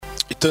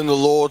Eternal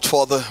Lord,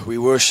 Father, we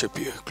worship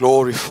you,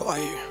 glorify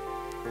you.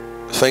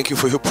 Thank you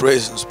for your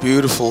presence,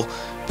 beautiful,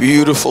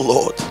 beautiful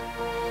Lord.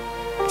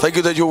 Thank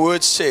you that your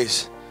word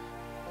says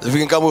that we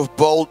can come with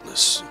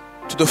boldness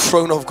to the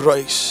throne of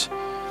grace.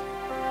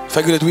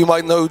 Thank you that we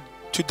might know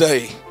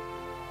today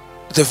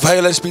that the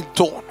veil has been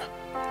torn.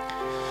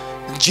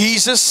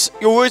 Jesus,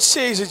 your word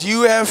says that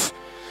you have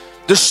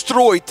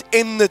destroyed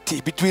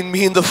enmity between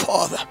me and the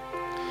Father.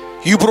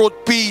 You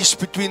brought peace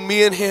between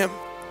me and Him.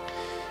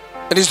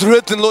 And it's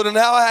written, Lord, and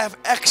now I have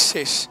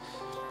access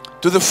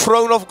to the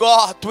throne of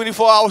God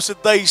 24 hours a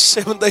day,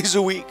 7 days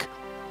a week.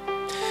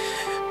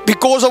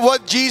 Because of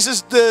what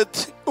Jesus did,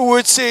 the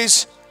word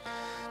says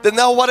that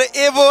now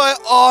whatever I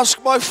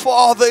ask my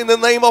Father in the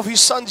name of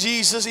His Son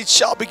Jesus, it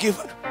shall be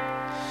given.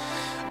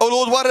 Oh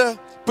Lord, what a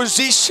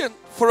position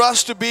for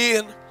us to be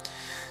in.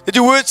 That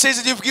your word says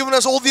that you've given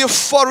us all the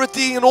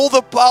authority and all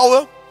the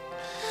power.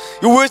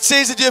 Your word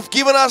says that you have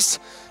given us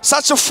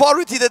such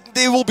authority that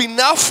there will be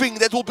nothing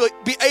that will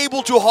be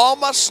able to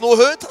harm us nor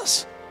hurt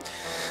us.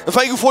 And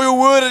thank you for your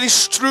word that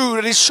is true,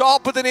 that is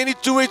sharper than any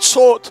two-edged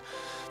sword.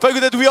 Thank you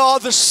that we are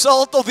the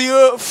salt of the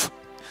earth.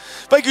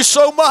 Thank you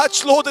so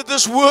much, Lord, that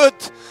this word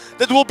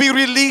that will be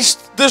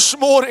released this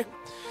morning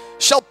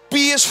shall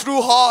pierce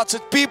through hearts,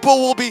 that people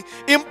will be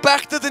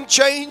impacted and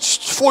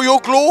changed for your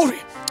glory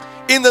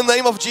in the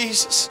name of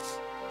Jesus.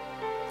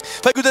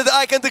 Thank you that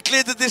I can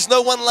declare that there's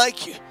no one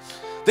like you.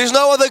 There's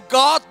no other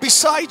God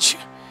beside you.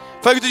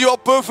 Thank you that you are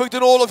perfect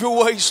in all of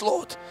your ways,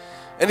 Lord.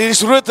 And it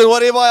is written,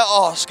 whatever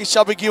I ask, it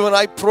shall be given.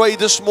 I pray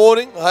this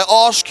morning, I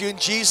ask you in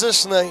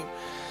Jesus' name,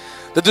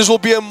 that this will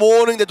be a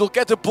morning that will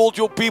catapult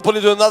your people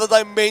into another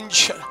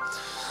dimension.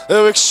 They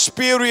will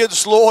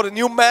experience, Lord, and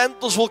new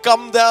mantles will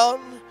come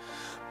down.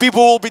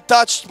 People will be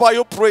touched by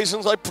your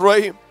presence, I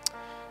pray,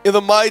 in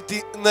the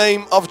mighty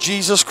name of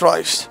Jesus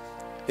Christ.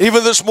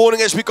 Even this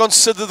morning as we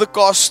consider the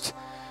cost,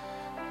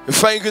 we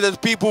thank you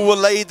that people will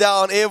lay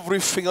down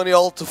everything on the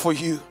altar for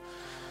you.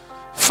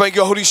 Thank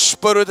you, Holy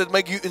Spirit,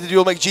 that you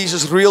will make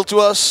Jesus real to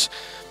us.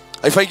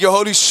 I thank you,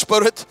 Holy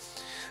Spirit,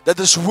 that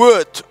this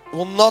word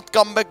will not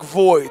come back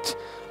void.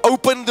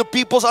 Open the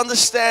people's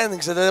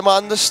understandings that they may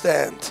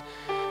understand.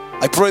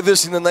 I pray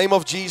this in the name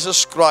of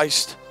Jesus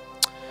Christ.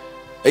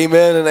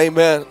 Amen and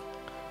amen.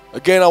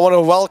 Again, I want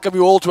to welcome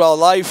you all to our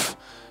live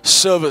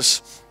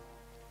service.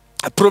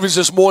 A privilege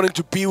this morning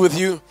to be with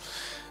you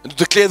and to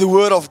declare the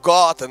word of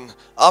God. And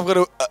I've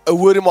got a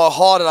word in my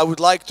heart that I would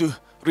like to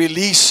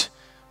release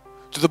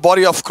to the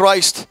body of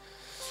Christ.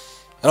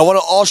 And I want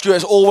to ask you,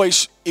 as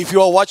always, if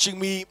you are watching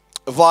me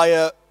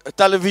via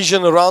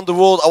television around the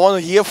world, I want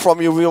to hear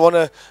from you. We want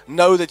to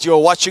know that you are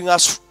watching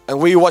us and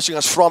where you're watching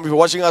us from. If you're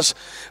watching us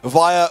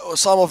via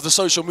some of the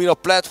social media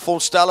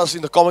platforms, tell us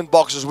in the comment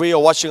boxes where you're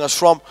watching us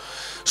from.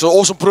 So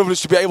awesome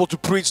privilege to be able to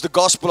preach the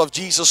gospel of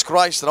Jesus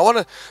Christ. And I want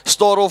to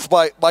start off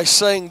by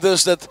saying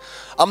this, that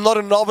I'm not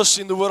a novice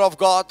in the Word of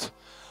God.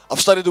 I've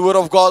studied the Word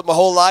of God my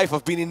whole life.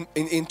 I've been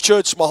in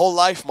church my whole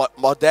life.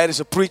 My dad is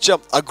a preacher.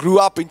 I grew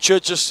up in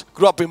churches,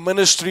 grew up in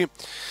ministry.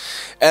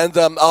 And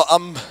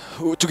I'm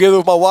together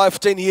with my wife,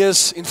 10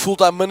 years in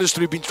full-time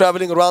ministry, been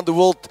traveling around the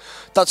world,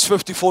 touched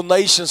 54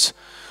 nations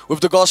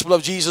with the gospel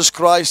of Jesus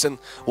Christ. And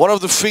one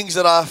of the things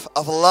that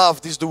I've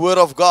loved is the Word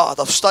of God.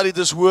 I've studied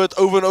this Word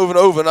over and over and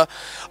over. And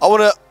I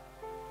want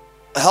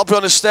to help you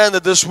understand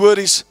that this Word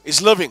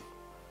is living.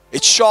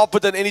 It's sharper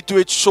than any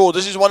two-edged sword.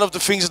 This is one of the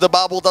things that the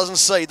Bible doesn't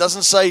say. It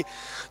doesn't say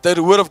that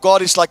the Word of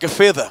God is like a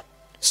feather.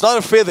 It's not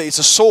a feather, it's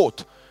a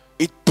sword.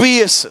 It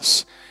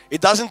pierces.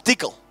 It doesn't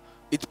tickle.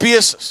 It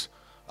pierces.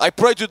 I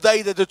pray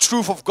today that the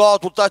truth of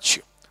God will touch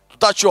you, to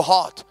touch your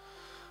heart,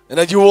 and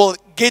that you will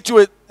get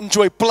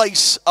into a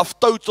place of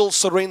total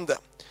surrender.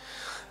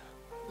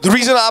 The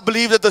reason I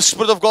believe that the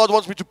Spirit of God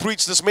wants me to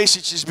preach this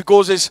message is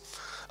because there's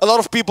a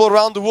lot of people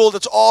around the world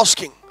that's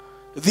asking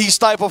these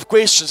type of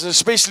questions, and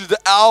especially the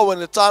hour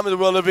and the time that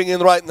we're living in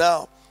right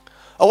now.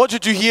 I want you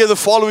to hear the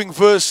following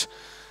verse,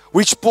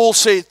 which Paul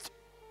said.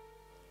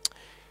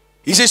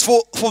 He says,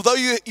 for though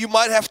you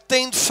might have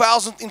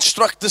 10,000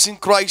 instructors in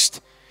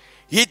Christ,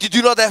 yet you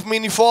do not have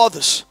many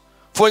fathers.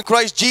 For in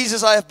Christ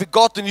Jesus I have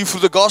begotten you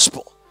through the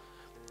gospel.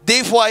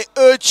 Therefore I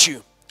urge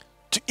you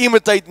to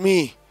imitate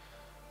me.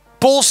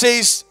 Paul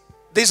says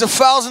there's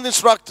 1,000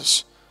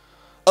 instructors.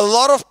 A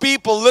lot of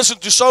people listen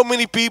to so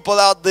many people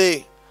out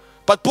there.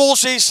 But Paul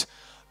says,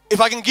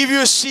 if I can give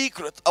you a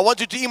secret, I want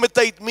you to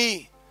imitate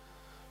me.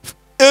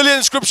 Earlier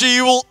in Scripture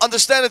you will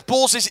understand that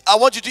Paul says, I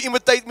want you to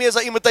imitate me as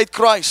I imitate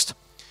Christ.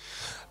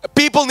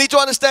 People need to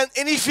understand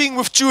anything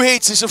with two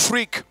heads is a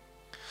freak.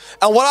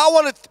 And what I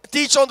want to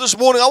teach on this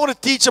morning, I want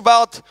to teach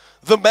about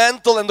the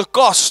mantle and the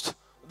cost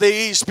there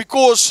is.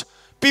 Because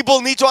people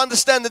need to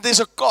understand that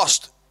there's a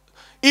cost.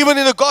 Even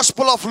in the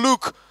Gospel of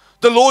Luke,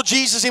 the Lord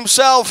Jesus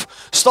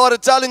Himself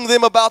started telling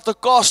them about the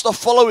cost of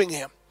following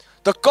Him.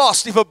 The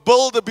cost, if a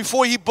builder,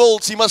 before he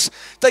builds, he must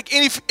take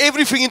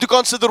everything into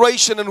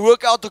consideration and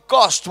work out the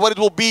cost, what it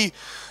will be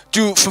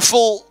to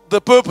fulfill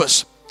the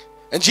purpose.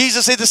 And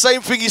Jesus said the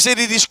same thing. He said,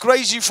 it is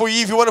crazy for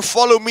you if you want to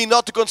follow me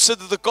not to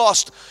consider the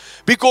cost.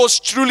 Because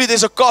truly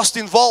there's a cost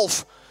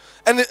involved.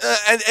 And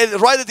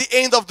right at the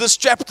end of this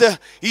chapter,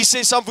 he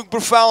says something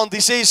profound. He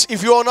says,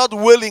 if you are not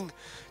willing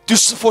to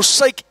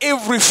forsake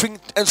everything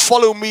and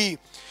follow me,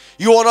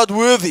 you are not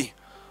worthy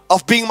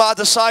of being my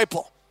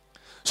disciple.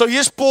 So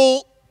here's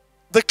Paul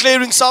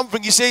declaring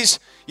something. He says,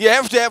 you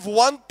have to have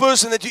one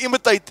person that you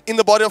imitate in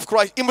the body of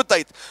Christ.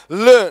 Imitate,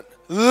 learn,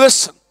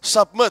 listen,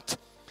 submit.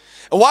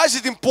 And why is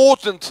it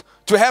important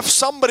to have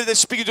somebody that's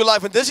speaking to your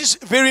life? And this is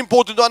very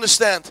important to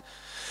understand.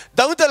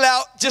 Don't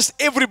allow just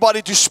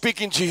everybody to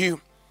speak into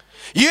you.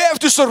 You have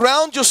to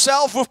surround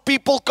yourself with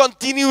people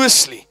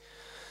continuously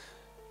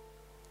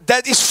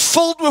that is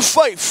filled with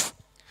faith,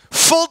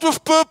 filled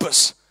with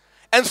purpose,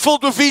 and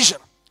filled with vision.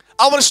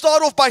 I want to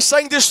start off by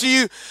saying this to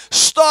you.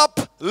 Stop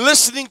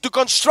listening to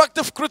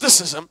constructive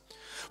criticism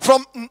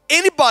from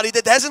anybody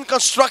that hasn't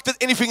constructed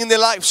anything in their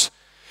lives.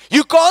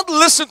 You can't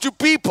listen to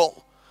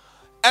people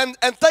and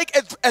take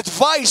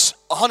advice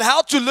on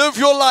how to live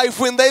your life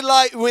when their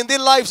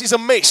lives is a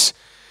mess.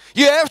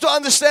 You have to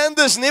understand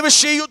this. Never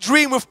share your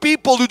dream with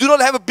people who do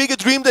not have a bigger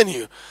dream than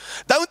you.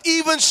 Don't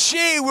even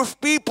share with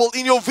people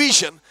in your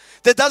vision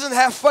that doesn't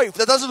have faith,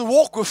 that doesn't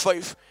walk with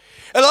faith.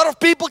 A lot of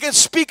people can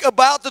speak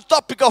about the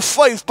topic of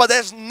faith, but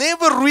has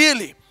never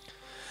really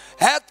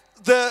had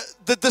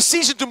the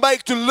decision to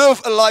make to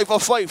live a life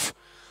of faith.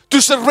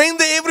 To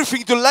surrender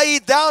everything, to lay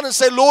it down and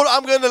say, Lord,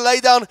 I'm going to lay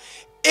down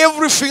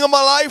everything in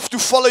my life to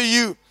follow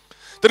you.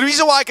 The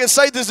reason why I can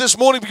say this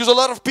morning, because a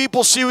lot of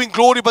people see you in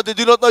glory, but they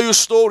do not know your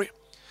story.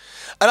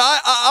 And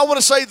I want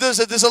to say this,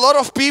 that there's a lot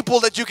of people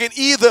that you can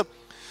either,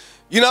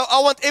 I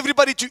want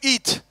everybody to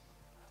eat.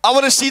 I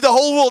want to see the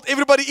whole world,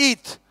 everybody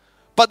eat.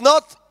 But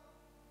not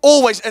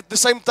always at the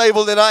same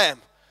table that I am.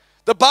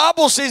 The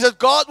Bible says that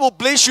God will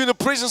bless you in the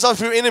presence of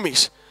your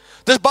enemies.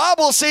 The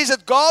Bible says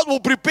that God will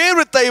prepare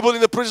a table in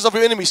the presence of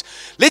your enemies.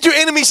 Let your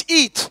enemies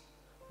eat,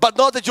 but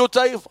not at your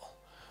table.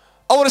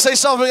 I want to say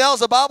something else.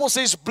 The Bible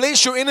says,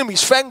 bless your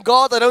enemies. Thank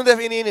God I don't have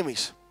any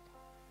enemies.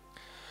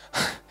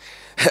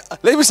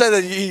 Let me say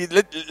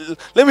that.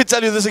 Let me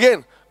tell you this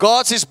again.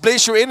 God says,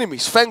 bless your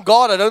enemies. Thank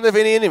God I don't have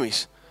any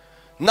enemies.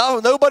 No,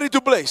 nobody to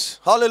bless.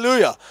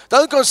 Hallelujah.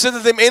 Don't consider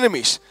them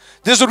enemies.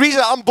 There's a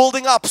reason I'm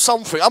building up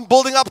something. I'm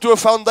building up to a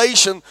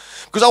foundation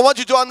because I want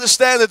you to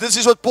understand that this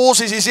is what Paul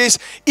says. He says,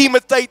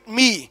 imitate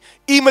me.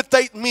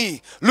 Imitate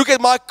me. Look at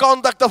my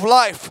conduct of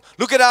life.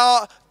 Look at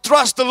how I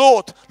trust the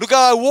Lord. Look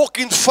how I walk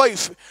in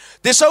faith.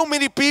 There's so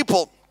many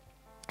people,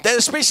 that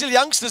especially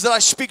youngsters that I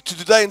speak to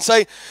today and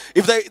say,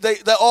 if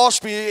they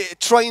ask me,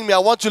 train me, I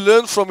want to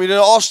learn from you, then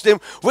I ask them,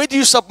 where do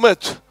you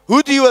submit?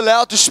 Who do you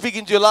allow to speak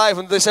into your life?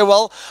 And they say,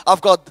 well, I've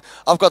got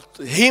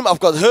him, I've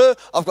got her,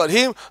 I've got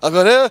him, I've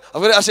got her,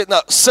 I've got her. I said,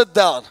 no, sit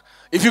down.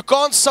 If you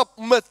can't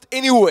submit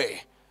anywhere,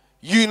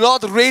 you're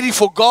not ready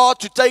for God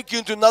to take you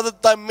into another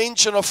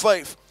dimension of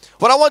faith.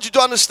 What I want you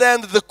to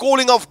understand that the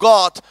calling of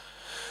God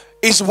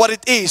is what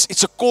it is.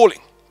 It's a calling.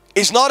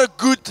 It's not a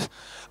good,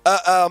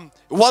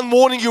 one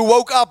morning you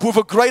woke up with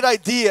a great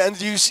idea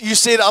and you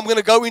said, I'm going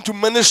to go into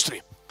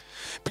ministry.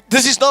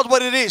 This is not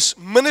what it is.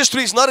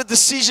 Ministry is not a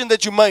decision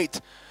that you made.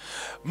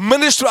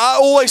 Ministry, I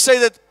always say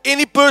that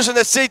any person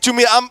that said to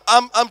me,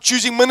 I'm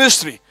choosing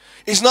ministry,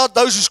 is not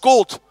those who's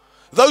called.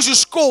 Those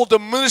who's called, the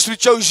ministry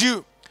chose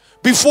you.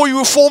 Before you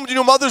were formed in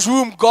your mother's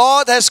womb,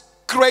 God has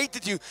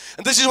created you.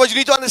 And this is what you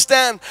need to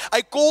understand.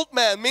 A called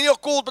man, many are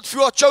called, but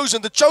few are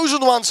chosen. The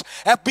chosen ones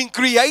have been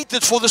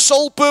created for the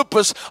sole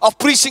purpose of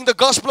preaching the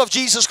gospel of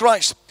Jesus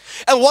Christ.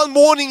 And one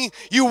morning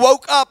you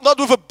woke up not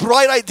with a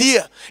bright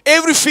idea.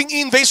 Everything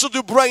in vessel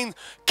to brain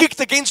kicked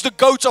against the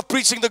goats of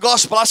preaching the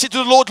gospel. I said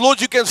to the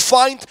Lord, you can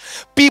find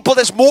people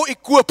that's more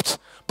equipped.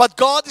 But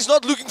God is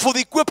not looking for the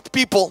equipped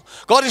people.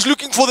 God is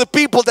looking for the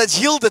people that's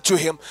yielded to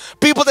Him.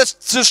 People that's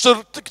just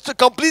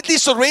completely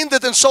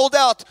surrendered and sold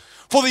out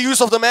for the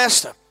use of the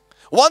Master.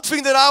 One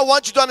thing that I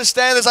want you to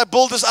understand as I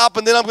build this up,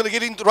 and then I'm going to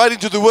get right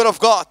into the Word of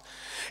God,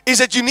 is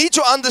that you need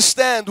to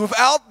understand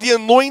without the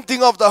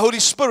anointing of the Holy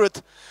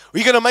Spirit,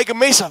 we're going to make a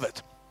mess of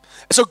it.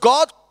 So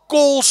God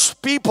calls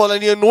people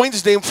and He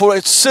anoints them for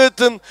a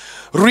certain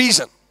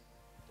reason.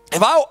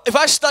 If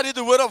I study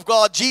the Word of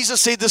God, Jesus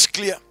said this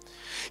clear.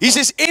 He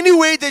says,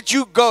 anywhere that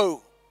you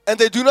go and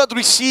they do not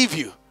receive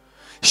you,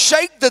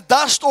 shake the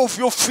dust off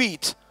your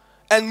feet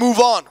and move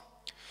on.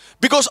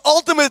 Because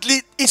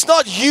ultimately, it's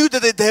not you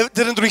that they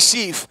didn't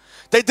receive.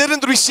 They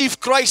didn't receive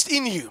Christ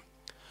in you.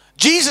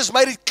 Jesus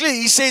made it clear.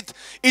 He said,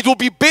 it will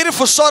be better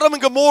for Sodom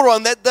and Gomorrah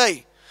on that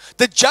day.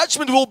 The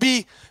judgment will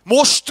be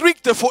more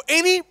stricter for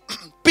any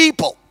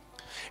people,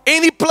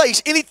 any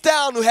place, any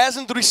town who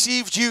hasn't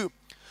received you.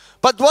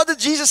 But what did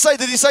Jesus say?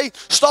 Did He say,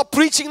 stop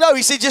preaching? No,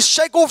 He said, just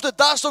shake off the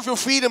dust off your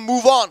feet and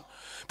move on.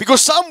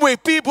 Because somewhere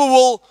people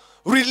will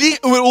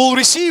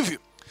receive you.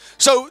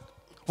 So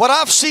what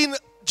I've seen,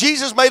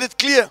 Jesus made it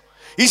clear.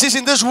 He says,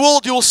 in this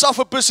world you will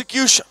suffer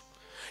persecution.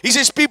 He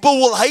says, people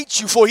will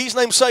hate you for His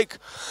name's sake.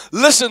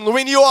 Listen,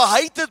 when you are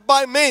hated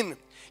by men,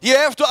 you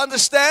have to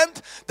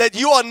understand that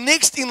you are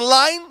next in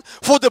line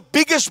for the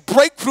biggest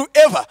breakthrough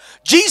ever.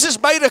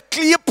 Jesus made a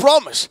clear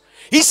promise.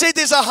 He said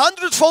there's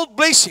 100-fold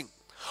blessing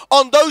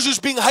on those who's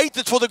being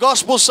hated for the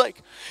gospel's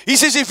sake. He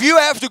says if you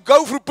have to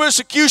go through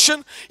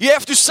persecution, you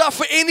have to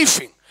suffer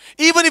anything.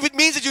 Even if it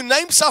means that your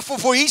name suffer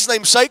for His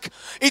name's sake,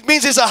 it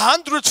means there's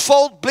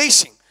 100-fold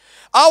blessing.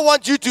 I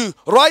want you to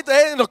write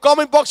there in the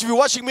comment box if you're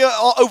watching me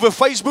over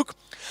Facebook.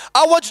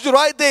 I want you to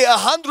write there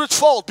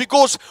 100-fold,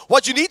 because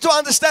what you need to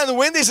understand,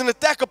 when there's an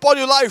attack upon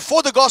your life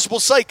for the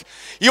gospel's sake,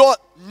 you're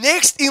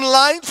next in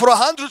line for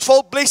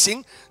 100-fold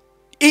blessing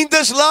in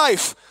this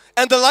life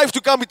and the life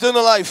to come,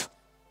 eternal life.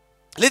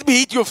 Let me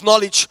hit you with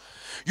knowledge.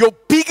 Your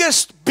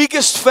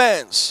biggest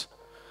fans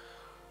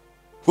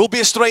will be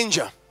a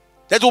stranger.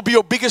 That will be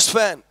your biggest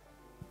fan.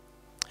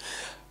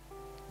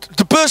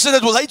 The person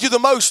that will hate you the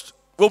most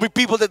will be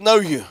people that know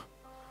you.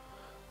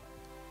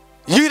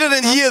 You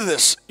didn't hear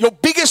this. Your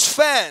biggest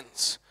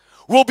fans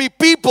will be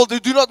people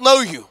that do not know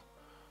you.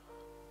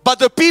 But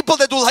the people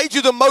that will hate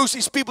you the most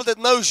is people that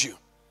knows you.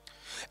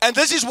 And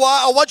this is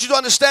why I want you to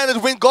understand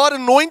that when God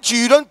anoints you,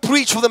 you don't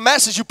preach for the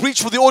masses, you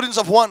preach for the audience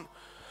of one.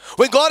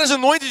 When God has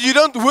anointed you, you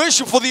don't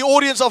worship for the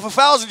audience of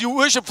 1,000, you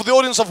worship for the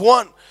audience of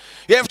one.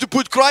 You have to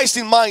put Christ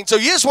in mind. So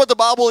here's what the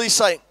Bible is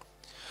saying.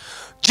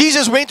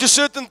 Jesus went to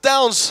certain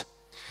towns,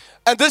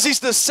 and this is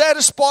the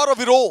saddest part of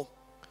it all.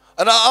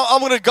 And I'm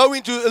going to go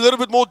into a little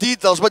bit more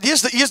details, but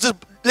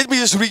let me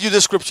just read you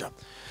the scripture.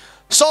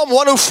 Psalm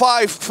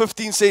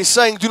 105:15 says,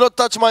 saying, do not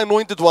touch my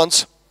anointed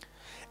ones,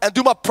 and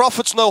do my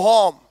prophets no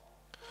harm.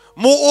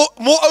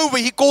 Moreover,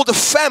 He called a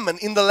famine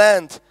in the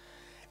land,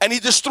 and He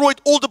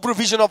destroyed all the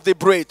provision of their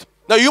bread.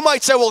 Now you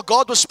might say, well,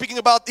 God was speaking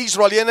about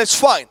Israel, and it's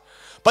fine.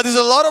 But there's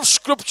a lot of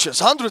scriptures,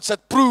 hundreds,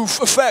 that prove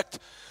a fact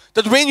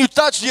that when you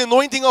touch the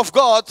anointing of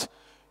God,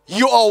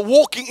 you are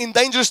walking in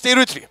dangerous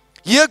territory.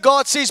 Here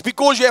God says,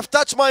 because you have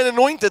touched my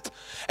anointed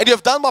and you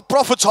have done my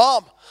prophets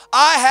harm,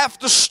 I have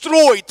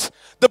destroyed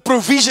the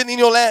provision in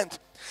your land.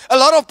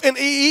 And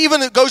he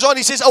even goes on,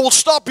 he says, I will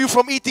stop you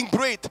from eating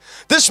bread.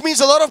 This means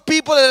a lot of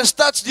people that has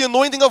touched the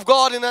anointing of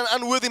God in an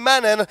unworthy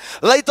manner. And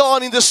later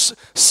on in this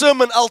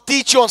sermon, I'll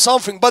teach you on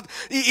something. But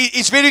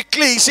it's very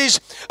clear. He says,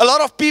 a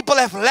lot of people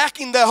have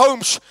lack in their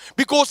homes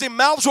because their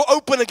mouths were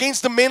open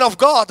against the men of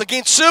God,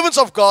 against servants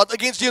of God,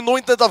 against the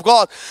anointed of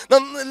God. Now,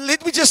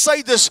 let me just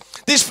say this.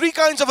 There's 3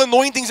 kinds of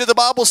anointings that the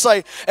Bible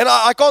say. And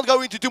I can't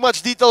go into too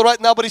much detail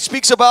right now, but it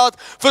speaks about,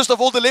 first of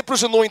all, the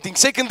leprous anointing.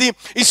 Secondly,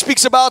 it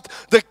speaks about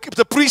the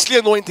priestly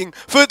anointing.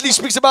 Thirdly, it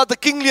speaks about the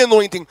kingly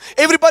anointing.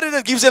 Everybody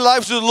that gives their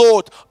lives to the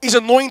Lord is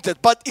anointed,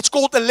 but it's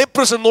called a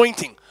leprous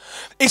anointing.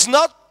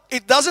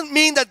 It doesn't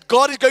mean that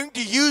God is going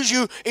to use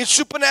you in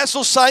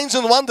supernatural signs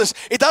and wonders.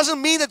 It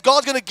doesn't mean that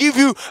God's going to give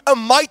you a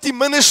mighty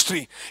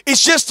ministry.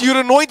 It's just you're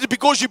anointed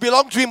because you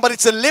belong to Him, but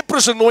it's a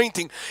leprous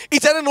anointing.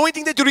 It's an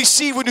anointing that you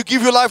receive when you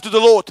give your life to the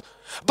Lord.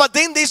 But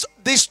then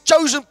there's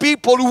chosen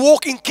people who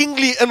walk in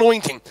kingly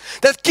anointing.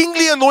 That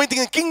kingly anointing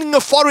and kingly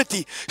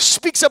authority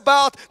speaks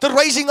about the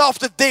raising of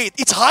the dead.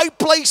 It's high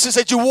places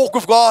that you walk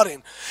with God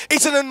in.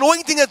 It's an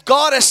anointing that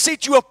God has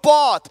set you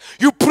apart.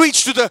 You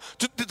preach to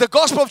the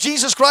gospel of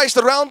Jesus Christ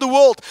around the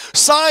world.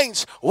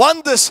 Signs,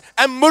 wonders,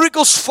 and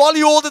miracles follow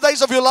you all the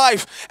days of your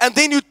life. And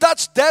then you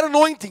touch that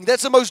anointing.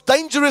 That's the most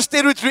dangerous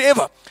territory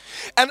ever.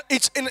 And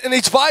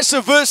it's vice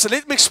versa.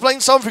 Let me explain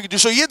something to you.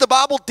 So here the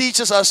Bible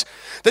teaches us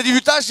that if you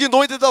touch the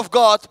anointed of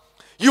God,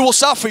 you will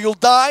suffer, you'll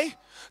die.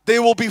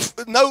 There will be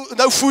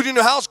no food in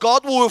your house.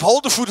 God will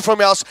withhold the food from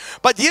your house.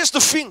 But here's the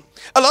thing.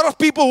 A lot of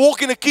people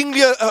walk in a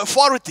kingly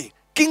authority,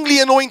 kingly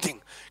anointing,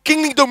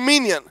 kingly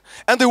dominion,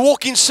 and they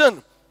walk in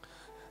sin.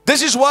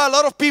 This is why a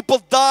lot of people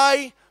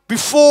die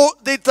before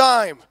their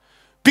time.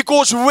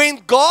 Because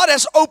when God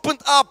has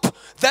opened up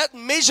that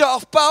measure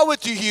of power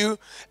to you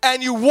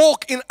and you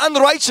walk in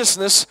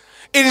unrighteousness,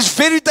 it is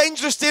very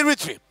dangerous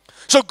territory.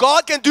 So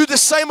God can do the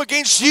same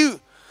against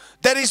you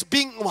that is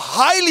being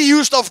highly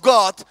used of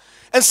God,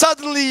 and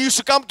suddenly you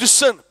succumb to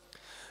sin.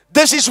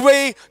 This is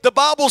where the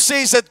Bible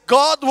says that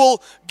God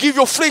will give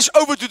your flesh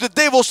over to the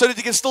devil so that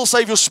He can still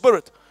save your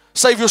spirit,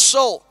 save your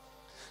soul.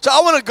 So I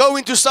want to go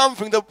into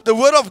something. The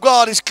Word of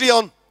God is clear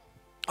on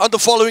the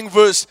following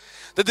verse.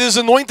 That there's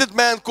an anointed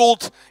man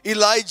called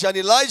Elijah, and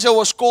Elijah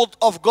was called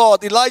of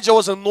God. Elijah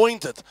was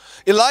anointed.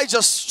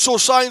 Elijah saw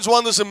signs,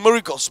 wonders, and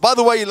miracles. By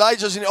the way,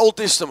 Elijah's in the Old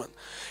Testament.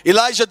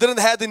 Elijah didn't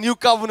have the new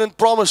covenant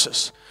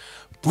promises.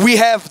 We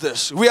have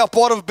this. We are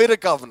part of better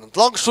covenant.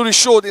 Long story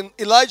short,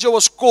 Elijah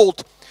was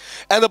called,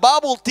 and the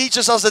Bible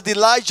teaches us that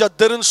Elijah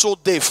didn't saw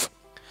death.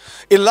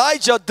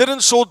 Elijah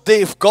didn't saw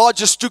death. God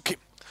just took him.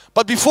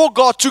 But before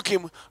God took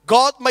him,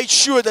 God made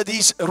sure that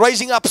He's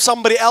raising up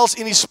somebody else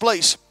in his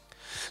place.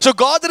 So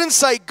God didn't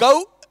say,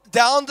 go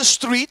down the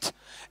street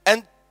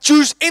and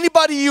choose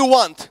anybody you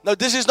want. No,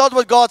 this is not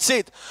what God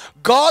said.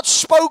 God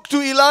spoke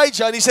to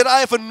Elijah and He said,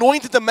 I have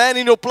anointed a man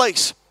in your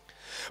place.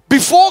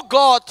 Before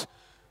God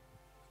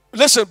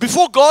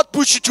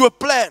puts you to a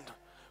plan,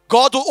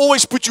 God will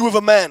always put you with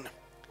a man.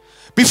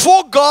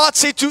 Before God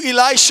said to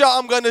Elisha,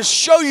 I'm going to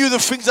show you the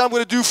things I'm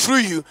going to do through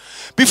you.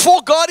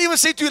 Before God even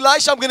said to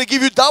Elisha, I'm going to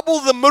give you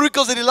double the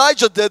miracles that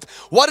Elijah did,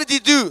 what did He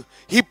do?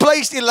 He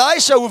placed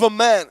Elisha with a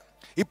man.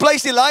 He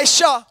placed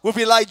Elisha with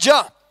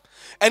Elijah.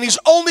 And his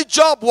only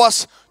job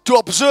was to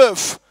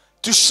observe,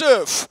 to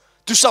serve,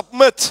 to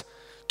submit,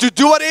 to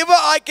do whatever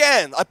I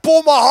can. I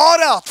pour my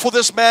heart out for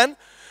this man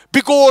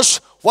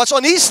because what's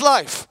on his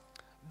life,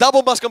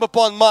 double must come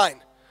upon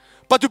mine.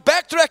 But to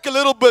backtrack a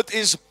little bit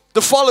is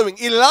the following.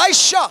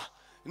 Elisha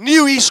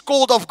knew he's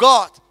called of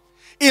God.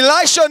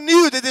 Elisha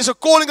knew that there's a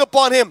calling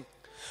upon him.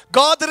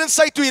 God didn't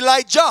say to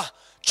Elijah,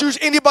 choose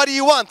anybody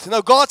you want.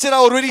 No, God said, I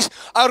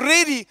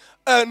already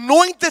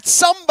anointed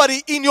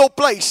somebody in your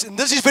place. And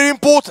this is very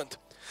important.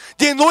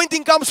 The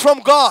anointing comes from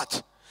God.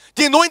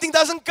 The anointing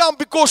doesn't come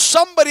because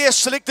somebody has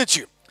selected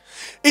you.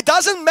 It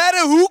doesn't matter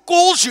who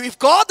calls you. If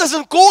God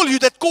doesn't call you,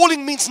 that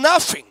calling means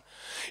nothing.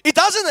 It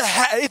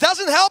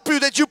doesn't help you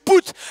that you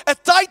put a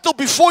title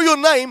before your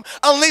name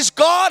unless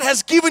God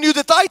has given you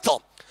the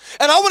title.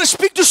 And I want to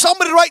speak to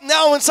somebody right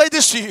now and say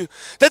this to you,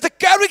 that the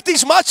character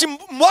is much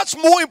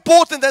more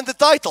important than the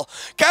title.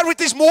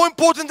 Character is more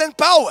important than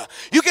power.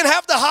 You can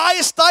have the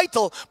highest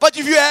title, but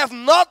if you have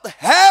not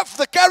have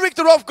the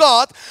character of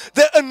God,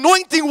 the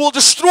anointing will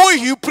destroy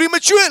you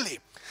prematurely.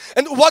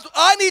 And what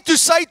I need to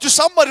say to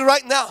somebody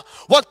right now,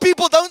 what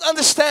people don't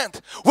understand,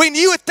 when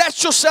you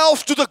attach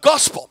yourself to the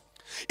gospel,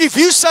 if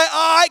you say,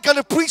 I'm going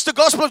to preach the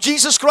gospel of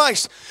Jesus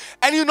Christ,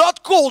 and you're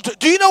not called,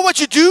 do you know what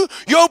you do?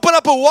 You open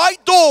up a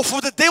wide door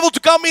for the devil to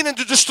come in and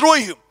to destroy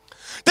you.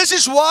 This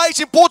is why it's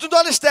important to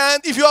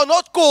understand, if you are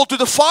not called to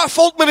the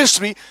fivefold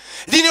ministry,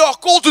 then you are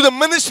called to the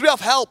ministry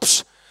of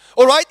helps.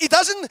 All right? You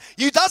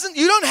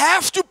don't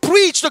have to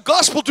preach the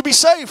gospel to be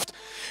saved.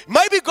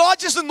 Maybe God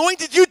just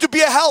anointed you to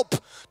be a help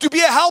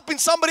in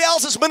somebody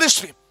else's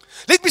ministry.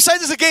 Let me say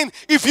this again.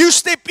 If you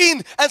step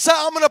in and say,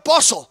 I'm an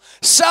apostle,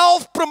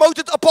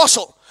 self-promoted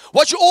apostle,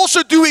 what you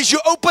also do is you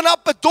open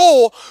up a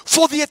door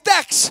for the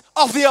attacks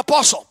of the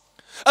apostle.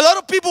 A lot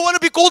of people want to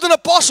be called an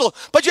apostle,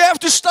 but you have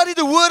to study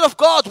the word of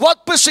God,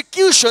 what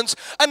persecutions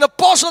an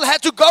apostle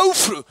had to go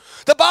through.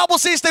 The Bible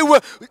says they were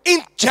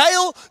in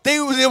jail,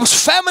 there was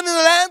famine in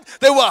the land,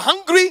 they were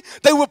hungry,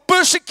 they were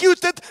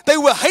persecuted, they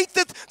were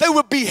hated, they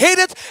were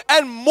beheaded,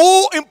 and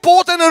more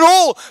important than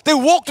all, they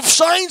walked with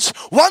signs,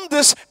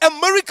 wonders, and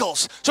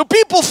miracles. So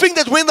people think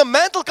that when the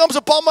mantle comes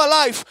upon my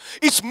life,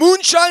 it's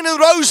moonshine and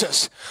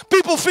roses.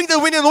 People think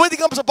that when the anointing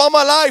comes upon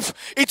my life,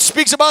 it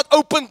speaks about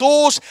open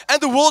doors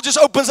and the world just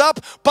opens up.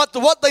 But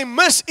what they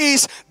miss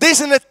is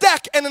there's an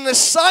attack and an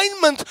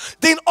assignment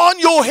then on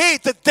your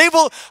head. The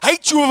devil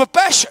hates you with a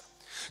passion.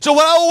 So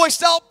what I always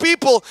tell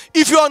people,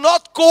 if you are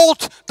not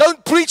called,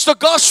 don't preach the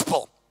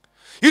gospel.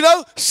 You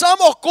know,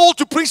 some are called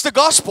to preach the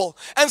gospel,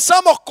 and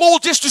some are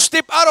called just to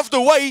step out of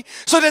the way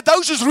so that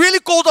those who's really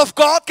called of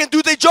God can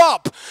do their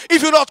job.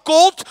 If you're not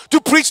called to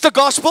preach the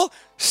gospel,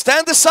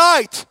 stand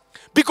aside,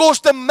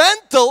 because the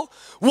mantle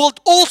will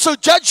also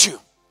judge you.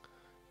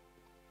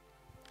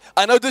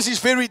 I know this is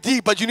very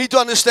deep, but you need to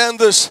understand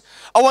this.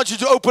 I want you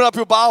to open up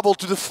your Bible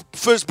to the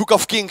first book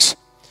of Kings.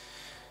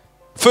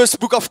 First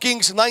book of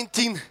Kings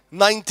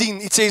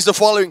 19:19. It says the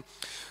following.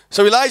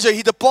 So Elijah,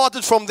 he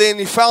departed from there and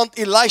he found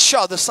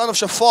Elisha, the son of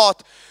Shaphat,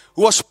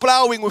 who was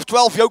plowing with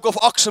 12 yoke of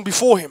oxen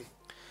before him.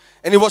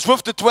 And he was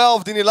with the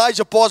 12. Then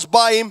Elijah passed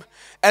by him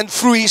and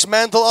threw his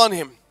mantle on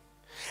him.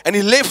 And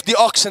he left the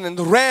oxen and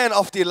ran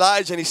after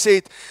Elijah. And he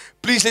said,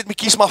 please let me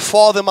kiss my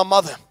father and my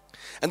mother,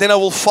 and then I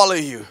will follow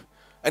you.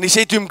 And he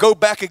said to him, go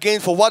back again,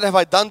 for what have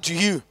I done to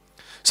you?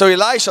 So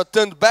Elisha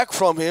turned back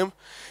from him,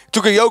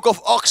 took a yoke of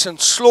oxen,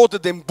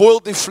 slaughtered them,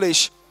 boiled their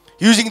flesh,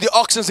 using the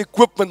oxen's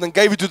equipment, and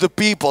gave it to the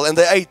people, and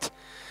they ate.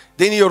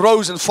 Then he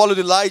arose and followed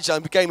Elijah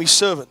and became his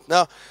servant.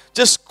 Now,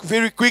 just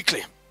very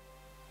quickly,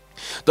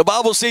 the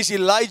Bible says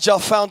Elijah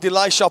found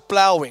Elisha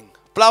plowing.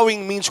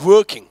 Plowing means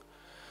working.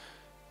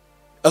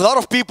 A lot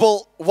of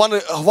people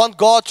want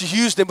God to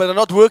use them, but they're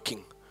not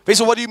working. They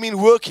say, what do you mean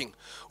working?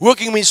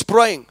 Working means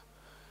praying.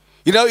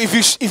 You know, if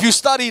you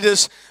study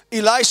this,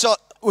 Elisha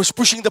was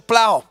pushing the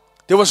plow.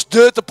 There was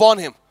dirt upon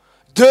him.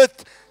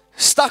 Dirt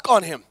stuck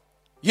on him.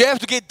 You have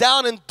to get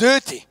down and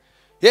dirty.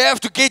 You have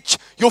to get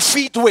your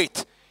feet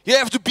wet. You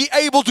have to be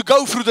able to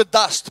go through the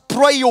dust.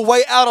 Pray your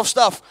way out of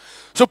stuff.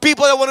 So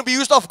people that want to be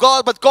used of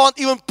God but can't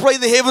even pray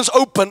the heavens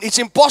open, it's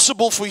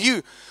impossible for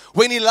you.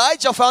 When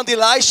Elijah found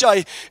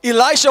Elisha,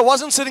 Elisha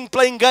wasn't sitting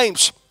playing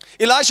games.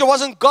 Elisha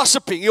wasn't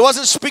gossiping. He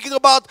wasn't speaking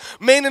about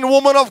men and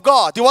women of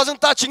God. He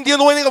wasn't touching the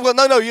anointing of God.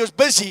 No, he was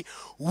busy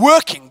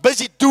working,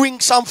 busy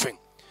doing something.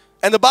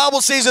 And the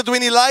Bible says that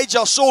when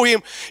Elijah saw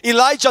him,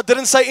 Elijah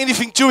didn't say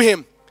anything to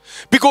him.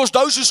 Because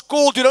those who's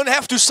called, you don't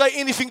have to say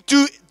anything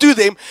to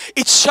them.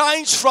 It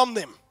shines from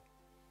them.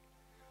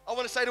 I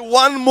want to say it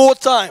one more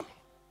time.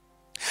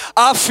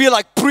 I feel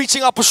like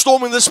preaching up a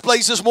storm in this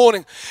place this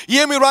morning.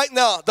 Hear me right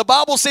now. The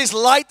Bible says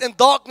light and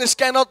darkness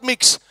cannot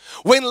mix.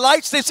 When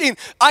light steps in,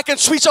 I can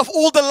switch off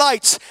all the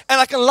lights and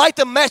I can light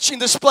a match in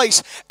this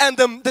place. And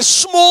the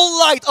small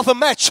light of a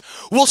match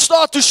will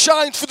start to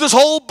shine through this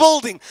whole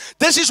building.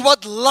 This is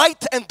what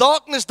light and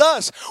darkness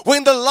does.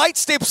 When the light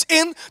steps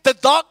in, the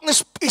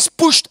darkness is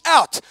pushed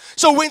out.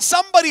 So when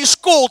somebody is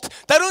called,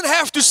 they don't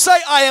have to say,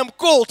 I am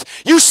called.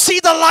 You see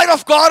the light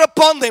of God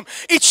upon them.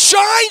 It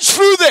shines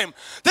through them.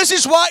 This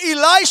is why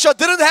Elisha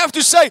didn't have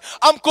to say,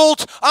 I'm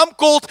called, I'm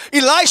called.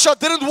 Elisha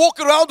didn't walk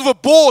around with a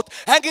board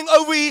hanging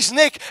over his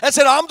neck and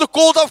said, I'm the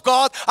called of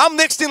God, I'm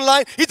next in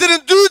line. He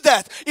didn't do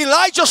that.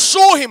 Elijah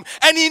saw him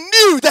and he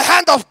knew the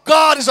hand of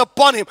God is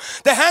upon him.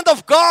 The hand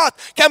of God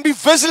can be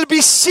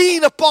visibly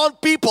seen upon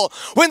people.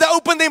 When they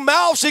open their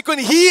mouths, you can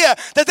hear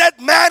that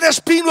that man has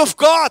been with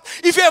God.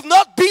 If you have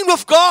not been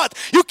with God,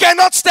 you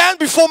cannot stand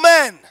before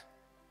man.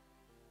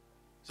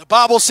 The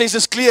Bible says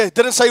it's clear.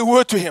 Didn't say a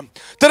word to him.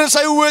 Didn't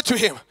say a word to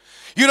him.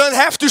 You don't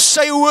have to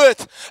say a word.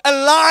 A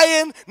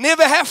lion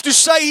never have to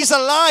say he's a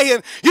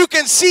lion. You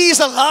can see he's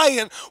a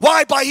lion.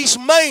 Why? By his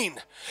mane.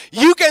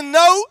 You can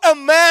know a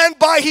man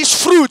by his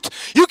fruit.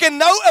 You can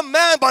know a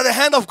man by the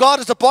hand of God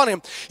is upon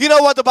him. You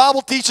know what the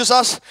Bible teaches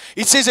us?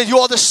 It says that you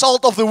are the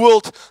salt of the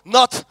world,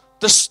 not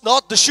the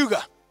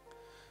sugar.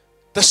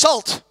 The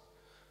salt.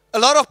 A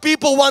lot of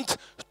people want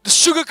the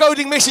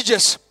sugar-coating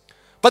messages.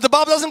 But the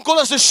Bible doesn't call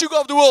us the sugar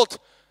of the world. It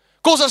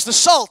calls us the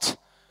salt.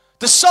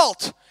 The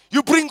salt.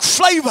 You bring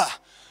flavor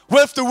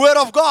with the word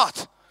of God.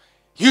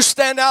 You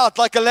stand out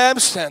like a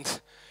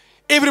lampstand.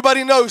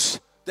 Everybody knows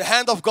the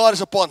hand of God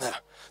is upon her.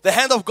 The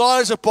hand of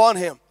God is upon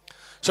him.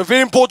 So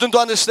very important to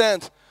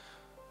understand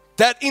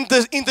that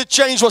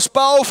interchange was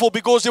powerful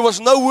because there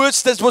was no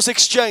words that was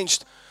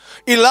exchanged.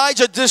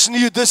 Elijah just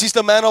knew this is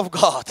the man of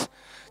God.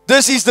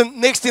 This is the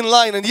next in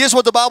line. And here's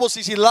what the Bible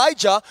says.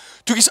 Elijah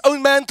took his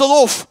own mantle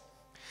off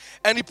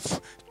and he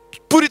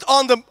put it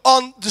on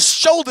the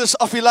shoulders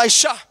of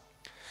Elisha.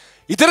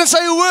 He didn't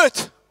say a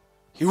word.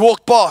 He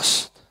walked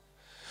past.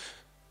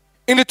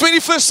 In the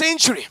 21st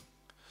century,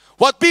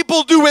 what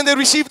people do when they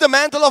receive the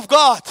mantle of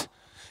God,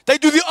 they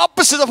do the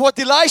opposite of what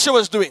Elisha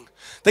was doing.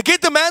 They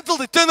get the mantle,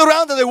 they turn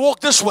around and they walk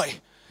this way.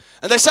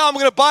 And they say, I'm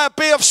going to buy a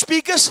pair of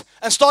speakers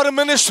and start a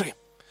ministry.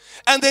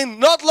 And then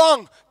not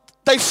long,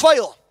 they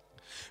fail.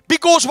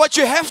 Because what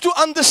you have to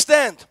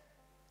understand,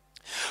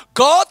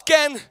 God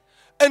can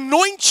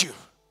anoint you,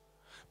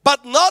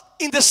 but not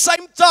in the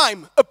same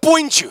time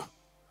appoint you.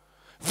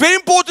 Very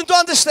important to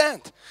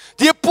understand.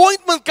 The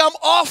appointment comes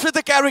after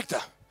the character.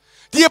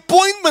 The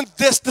appointment,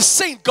 there's the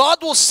saint.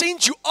 God will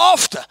send you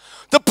after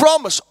the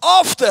promise,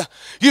 after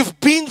you've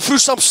been through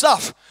some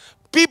stuff.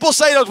 People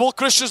say that, well,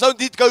 Christians don't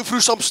need to go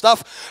through some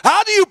stuff.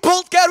 How do you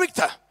build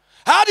character?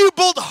 How do you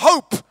build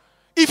hope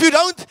if you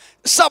don't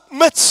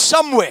submit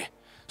somewhere?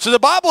 So the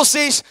Bible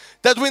says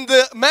that when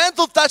the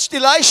mantle touched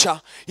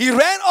Elisha, he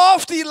ran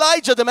after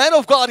Elijah, the man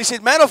of God. He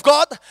said, man of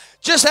God,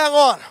 just hang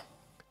on.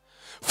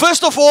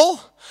 First of all,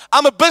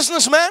 I'm a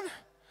businessman.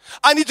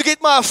 I need to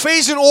get my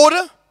affairs in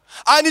order.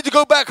 I need to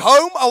go back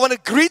home. I want to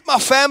greet my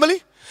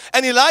family.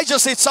 And Elijah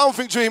said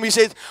something to him. He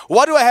said,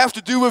 what do I have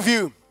to do with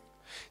you?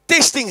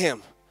 Testing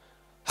him.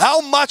 How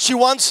much he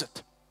wants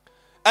it.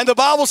 And the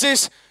Bible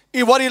says,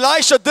 what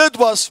Elisha did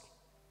was,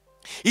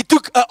 he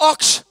took an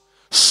ox,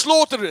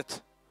 slaughtered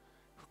it.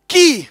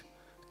 Key.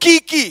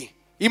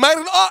 He made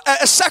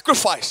a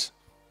sacrifice.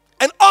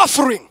 An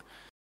offering.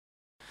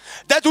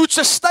 That would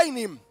sustain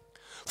him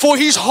for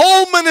his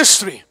whole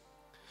ministry.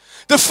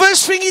 The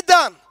first thing he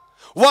done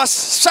was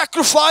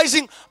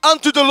sacrificing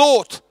unto the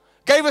Lord.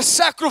 Gave a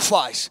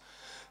sacrifice.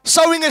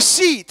 Sowing a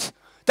seed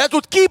that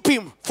would keep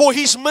him for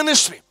his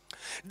ministry.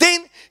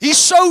 Then he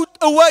sowed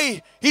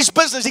away his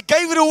business. He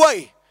gave it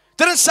away.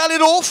 Didn't sell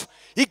it off.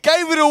 He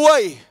gave it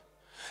away.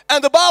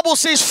 And the Bible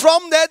says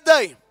from that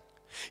day,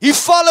 he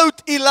followed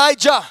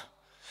Elijah.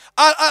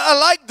 I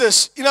like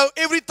this. You know,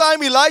 every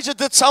time Elijah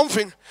did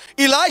something,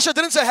 Elisha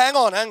didn't say, hang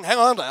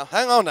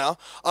on now.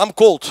 I'm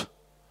called.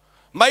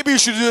 Maybe you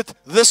should do it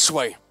this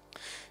way.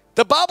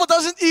 The Bible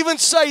doesn't even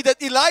say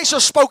that Elisha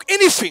spoke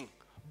anything,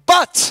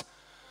 but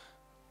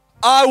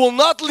I will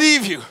not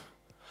leave you.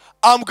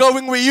 I'm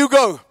going where you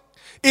go.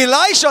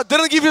 Elisha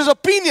didn't give his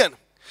opinion.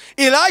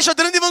 Elisha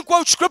didn't even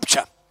quote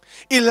scripture.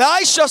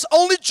 Elisha's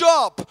only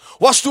job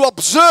was to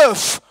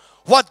observe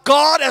what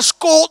God has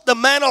called the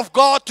man of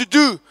God to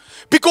do.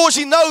 Because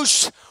he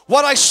knows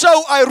what I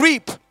sow, I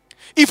reap.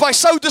 If I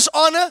sow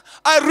dishonor,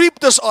 I reap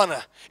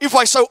dishonor. If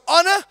I sow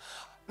honor,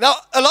 now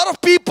a lot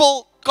of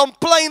people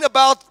complain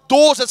about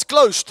doors that's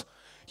closed.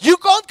 You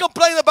can't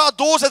complain about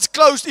doors that's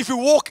closed if you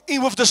walk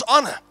in with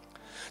dishonor.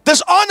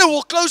 Dishonor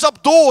will close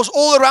up doors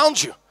all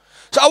around you.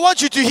 So I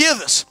want you to hear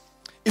this.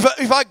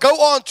 If I go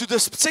on to the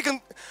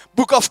second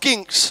book of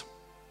Kings.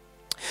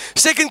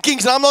 2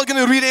 Kings, and I'm not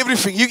going to read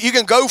everything. You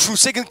can go through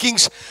 2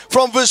 Kings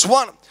from verse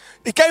 1.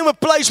 It came a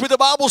place where the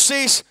Bible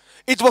says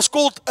it was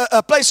called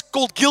a place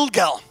called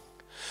Gilgal.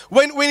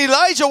 When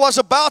Elijah was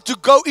about to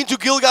go into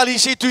Gilgal, he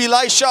said to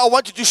Elisha, I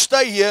want you to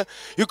stay here.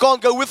 You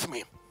can't go with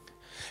me.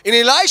 And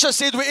Elisha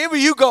said, wherever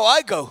you go,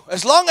 I go.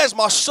 As long as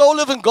my soul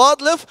live and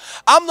God live,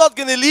 I'm not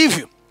going to leave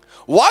you.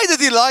 Why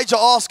did Elijah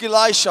ask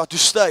Elisha to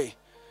stay?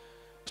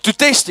 To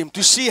test him,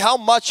 to see how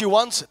much he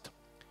wants it.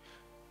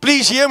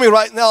 Please hear me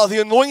right now.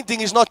 The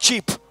anointing is not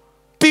cheap.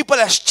 People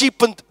has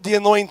cheapened the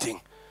anointing.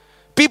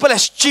 People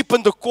has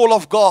cheapened the call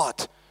of God.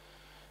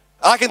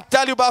 I can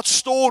tell you about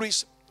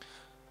stories,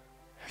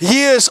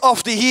 years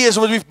after years,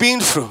 what we've been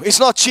through. It's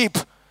not cheap.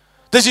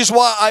 This is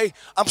why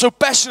I'm so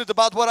passionate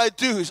about what I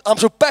do. I'm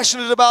so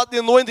passionate about the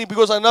anointing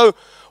because I know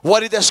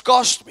what it has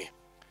cost me.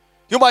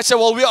 You might say,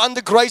 well, we are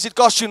under grace, it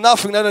costs you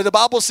nothing. No, the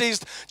Bible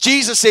says,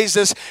 Jesus says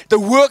this, the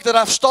work that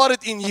I've started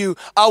in you,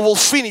 I will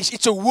finish.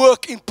 It's a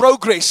work in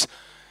progress.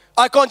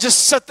 I can't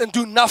just sit and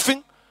do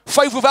nothing.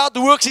 Faith without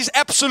the works is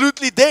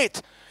absolutely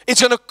dead.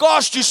 It's going to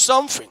cost you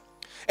something.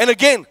 And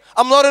again,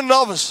 I'm not a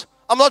novice.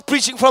 I'm not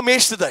preaching from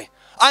yesterday.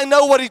 I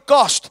know what it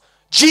cost.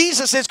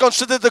 Jesus says,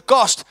 consider the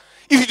cost.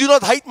 If you do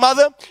not hate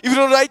mother, if you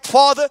don't hate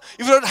father,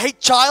 if you don't hate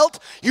child,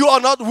 you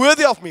are not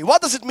worthy of me.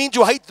 What does it mean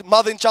to hate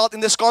mother and child in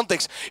this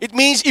context? It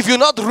means if you're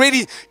not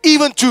ready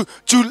even to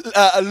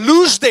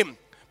lose them,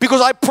 because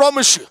I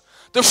promise you,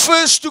 the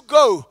first to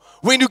go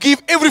when you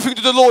give everything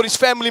to the Lord is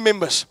family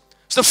members.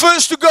 It's the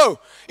first to go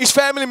is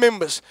family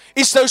members.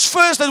 It's those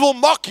first that will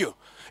mock you.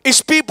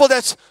 It's people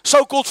that's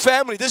so-called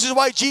family. This is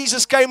why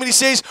Jesus came and He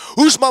says,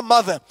 who's my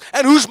mother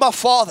and who's my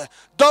father?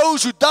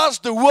 Those who does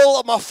the will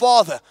of my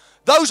Father.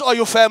 Those are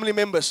your family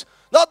members.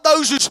 Not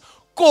those who's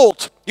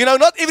called. You know,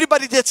 not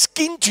everybody that's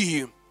kin to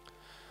you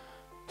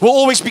will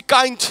always be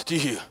kind to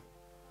you.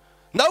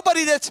 Not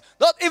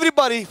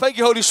everybody, thank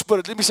you Holy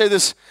Spirit, let me say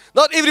this.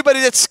 Not everybody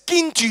that's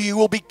kin to you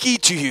will be key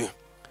to you.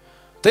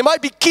 They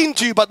might be kin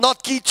to you but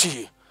not key to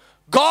you.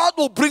 God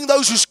will bring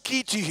those who's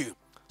key to you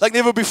like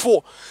never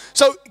before.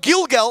 So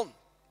Gilgal,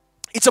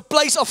 it's a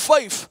place of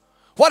faith.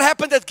 What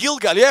happened at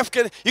Gilgal?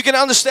 You can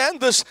understand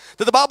this,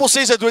 that the Bible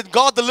says that when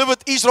God delivered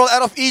Israel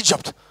out of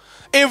Egypt,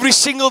 every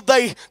single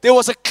day there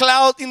was a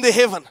cloud in the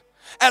heaven.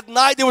 At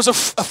night there was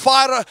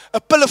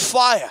a pillar of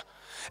fire.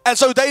 And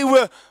so they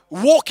were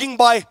walking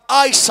by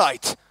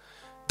eyesight.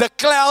 The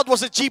cloud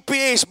was a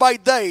GPS by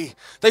day.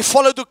 They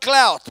followed the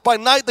cloud. By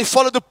night they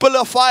followed the pillar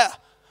of fire.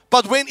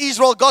 But when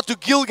Israel got to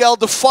Gilgal,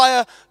 the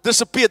fire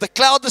disappeared. The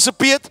cloud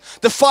disappeared.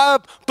 The fire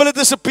pillar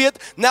disappeared.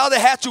 Now they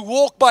had to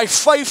walk by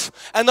faith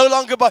and no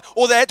longer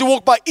they had to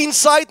walk by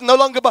insight, no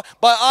longer by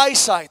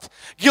eyesight.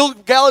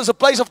 Gilgal is a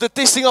place of the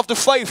testing of the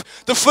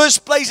faith. The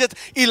first place that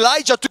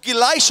Elijah took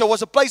Elisha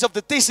was a place of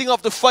the testing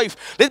of the faith.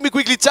 Let me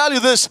quickly tell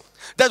you this,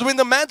 that when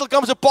the mantle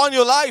comes upon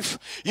your life,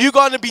 you're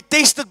going to be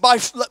tested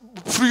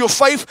through your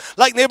faith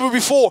like never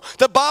before.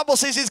 The Bible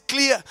says it's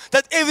clear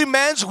that every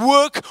man's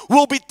work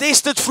will be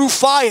tested through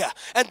fire.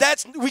 And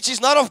that which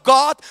is not of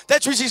God,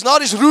 that which is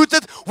not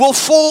rooted, will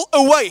fall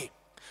away.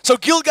 So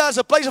Gilgal is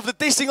a place of the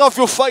testing of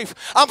your faith.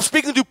 I'm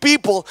speaking to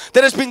people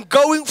that has been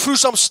going through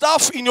some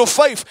stuff in your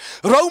faith.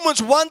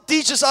 Romans 1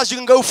 teaches us you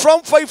can go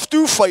from faith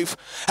to faith.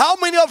 How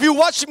many of you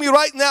watching me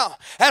right now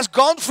has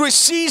gone through a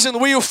season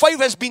where your faith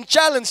has been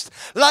challenged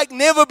like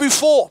never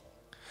before?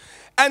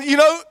 And you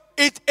know,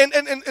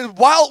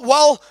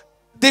 while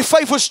their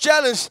faith was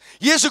challenged,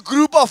 here's a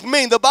group of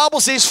men. The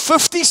Bible says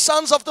 50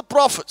 sons of the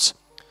prophets.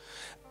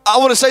 I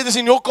want to say this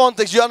in your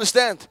context, you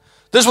understand?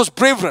 This was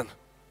brethren,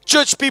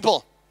 church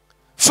people.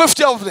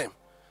 50 of them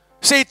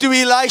say to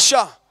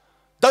Elisha,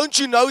 don't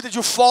you know that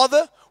your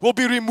father will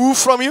be removed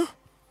from you?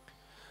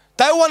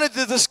 They wanted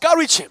to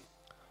discourage him.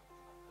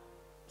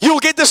 You'll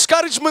get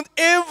discouragement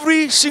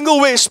every single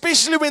way,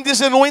 especially when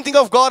there's an anointing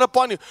of God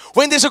upon you.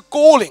 When there's a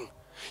calling.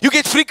 You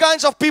get three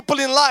kinds of people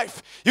in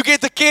life. You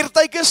get the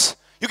caretakers,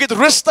 you get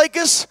risk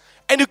takers,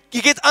 and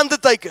you get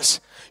undertakers.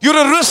 You're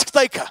a risk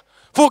taker.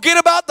 Forget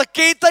about the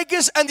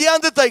caretakers and the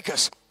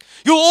undertakers.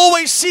 You'll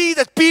always see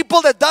that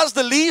people that does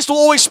the least will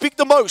always speak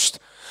the most.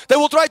 They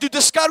will try to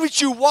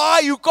discourage you why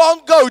you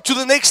can't go to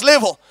the next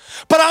level.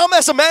 But I'm,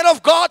 as a man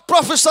of God,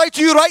 prophesy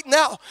to you right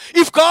now.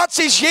 If God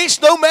says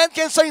yes, no man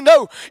can say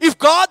no. If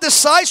God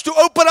decides to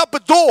open up a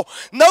door,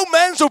 no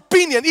man's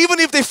opinion, even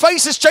if their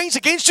faces change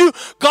against you,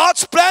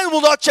 God's plan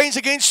will not change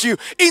against you.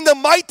 In the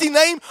mighty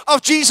name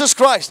of Jesus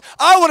Christ.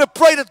 I want to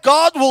pray that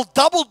God will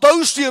double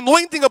dose the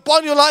anointing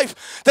upon your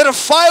life. That a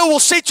fire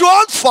will set you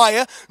on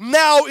fire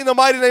now in the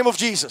mighty name of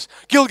Jesus.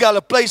 Gilgal,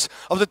 a place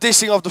of the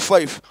testing of the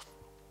faith.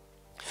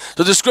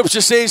 So the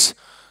scripture says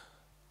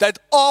that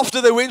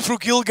after they went through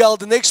Gilgal,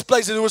 the next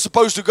place that they were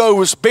supposed to go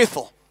was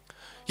Bethel.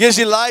 Here's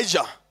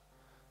Elijah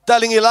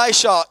telling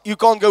Elisha, you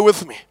can't go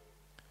with me.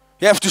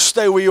 You have to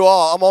stay where you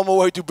are. I'm on my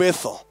way to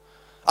Bethel.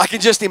 I can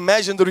just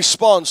imagine the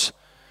response.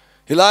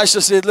 Elisha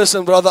said,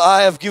 listen brother,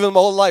 I have given my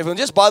whole life. And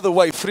just by the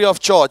way, free of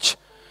charge.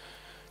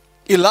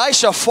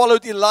 Elisha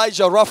followed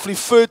Elijah roughly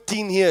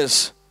 13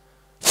 years.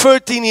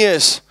 13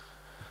 years.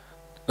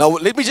 Now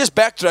let me just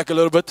backtrack a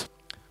little bit.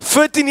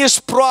 13 years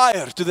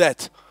prior to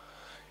that,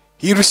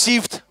 he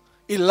received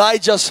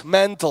Elijah's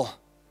mantle.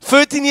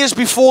 13 years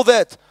before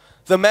that,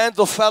 the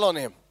mantle fell on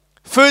him.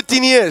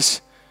 13 years.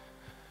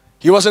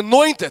 He was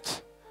anointed,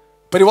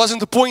 but he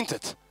wasn't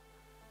appointed.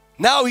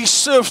 Now he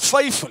served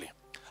faithfully.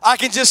 I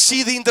can just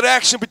see the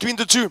interaction between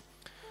the two.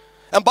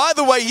 And by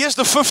the way, here's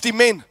the 50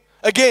 men.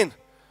 Again,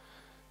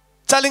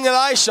 telling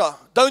Elisha,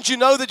 don't you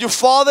know that your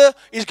father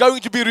is going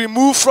to be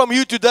removed from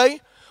you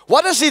today?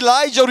 What does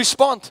Elijah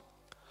respond?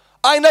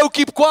 I know,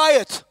 keep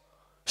quiet.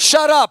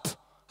 Shut up.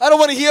 I don't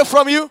want to hear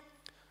from you.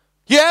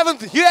 You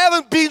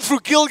haven't been through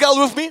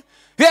Gilgal with me.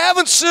 You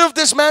haven't served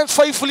this man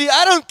faithfully.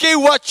 I don't care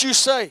what you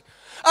say.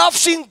 I've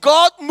seen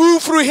God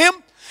move through him,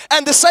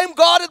 and the same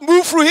God that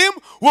moved through him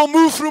will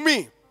move through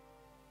me.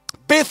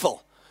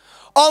 Bethel.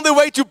 On the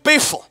way to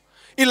Bethel,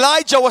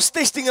 Elijah was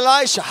testing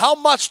Elisha. How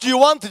much do you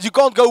want it? You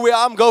can't go where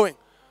I'm going.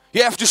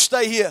 You have to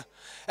stay here.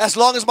 As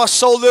long as my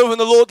soul lives and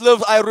the Lord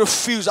lives, I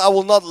refuse. I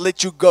will not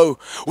let you go.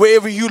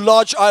 Wherever you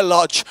lodge, I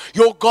lodge.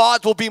 Your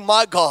God will be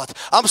my God.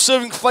 I'm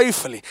serving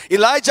faithfully.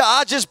 Elijah,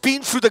 I've just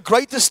been through the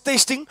greatest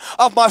testing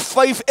of my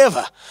faith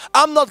ever.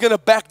 I'm not going to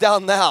back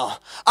down now.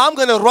 I'm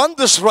going to run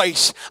this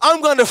race.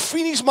 I'm going to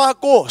finish my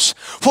course.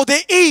 For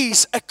there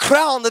is a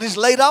crown that is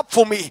laid up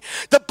for me.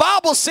 The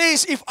Bible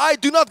says if I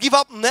do not give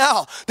up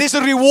now, there's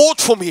a reward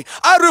for me.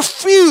 I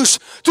refuse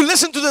to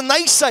listen to the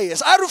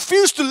naysayers. I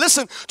refuse to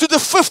listen to the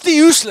 50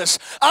 useless.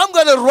 I'm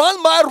going to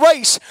run my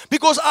race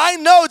because I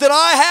know that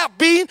I have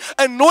been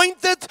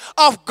anointed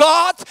of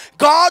God.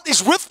 God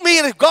is with me,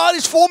 and if God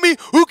is for me,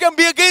 who can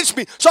be against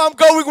me? So I'm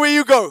going where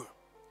you go.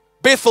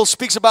 Bethel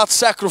speaks about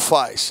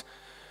sacrifice.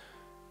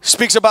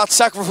 Speaks about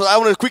sacrifice. I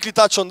want to quickly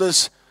touch on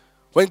this.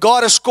 When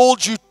God has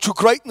called you to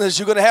greatness,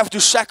 you're going to have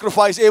to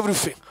sacrifice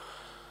everything.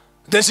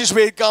 This is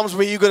where it comes,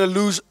 where you're going to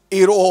lose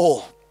it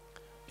all.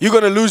 You're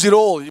going to lose it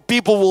all.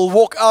 People will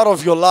walk out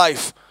of your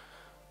life.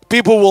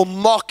 People will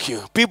mock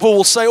you. People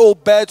will say all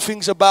bad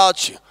things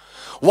about you.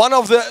 One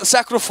of the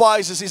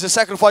sacrifices is a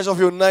sacrifice of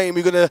your name.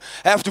 You're going to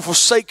have to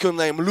forsake your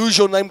name, lose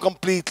your name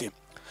completely.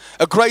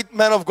 A great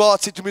man of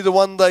God said to me the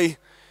one day,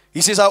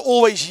 he says, I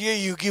always hear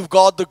you give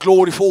God the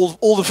glory for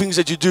all the things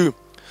that you do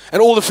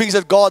and all the things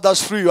that God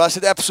does through you. I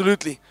said,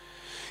 absolutely.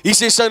 He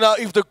says, so now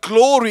if the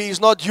glory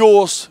is not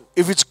yours,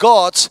 if it's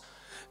God's,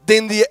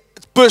 then the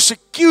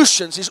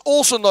persecutions is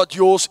also not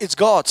yours, it's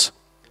God's.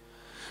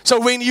 So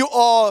when you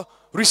are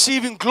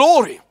receiving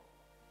glory,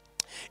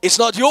 it's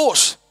not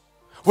yours.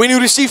 When you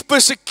receive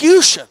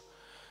persecution,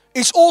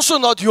 it's also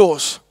not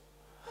yours.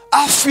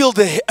 I feel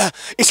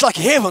it's like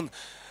heaven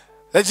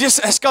that just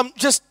has come,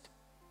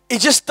 it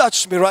just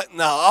touched me right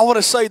now. I want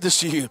to say this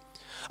to you.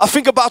 I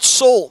think about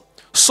Saul.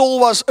 Saul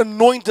was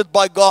anointed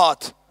by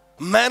God,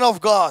 man of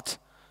God,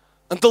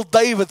 until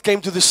David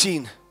came to the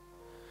scene.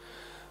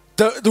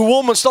 The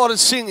woman started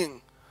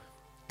singing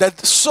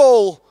that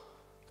Saul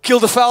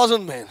killed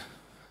 1,000 men.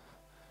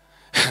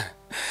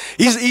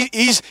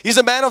 He's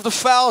a man of the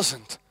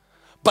 1,000.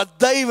 But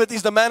David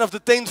is the man of the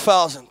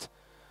 10,000.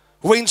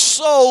 When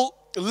Saul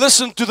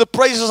listened to the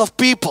praises of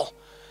people,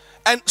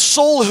 and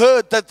Saul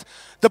heard that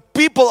the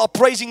people are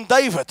praising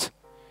David,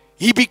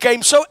 he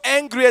became so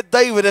angry at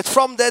David that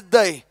from that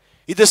day,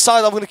 he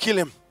decided, I'm going to kill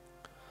him.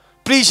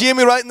 Please hear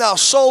me right now.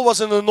 Saul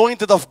was an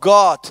anointed of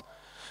God.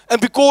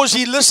 And because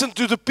he listened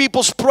to the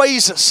people's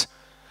praises,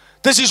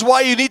 this is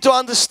why you need to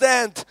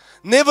understand,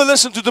 never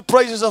listen to the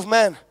praises of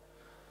man.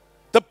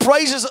 The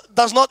praises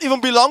does not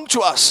even belong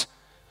to us.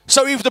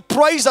 So if the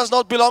praise does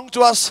not belong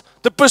to us,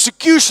 the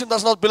persecution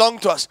does not belong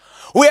to us.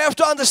 We have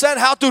to understand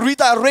how to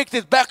redirect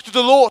it back to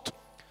the Lord.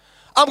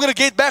 I'm going to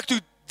get back to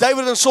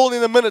David and Saul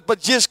in a minute, but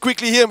just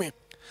quickly hear me.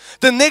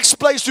 The next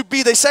place to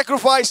be, they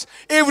sacrificed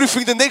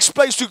everything. The next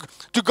place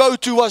to go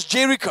to was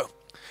Jericho.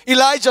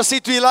 Elijah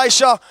said to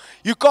Elisha,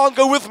 you can't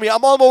go with me.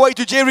 I'm on my way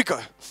to Jericho.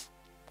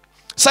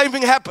 Same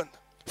thing happened.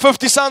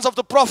 50 sons of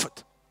the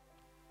prophet.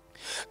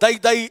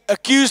 They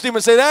accused him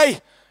and said, hey,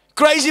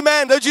 crazy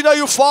man, don't you know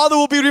your father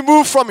will be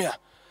removed from here?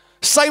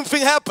 Same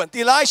thing happened.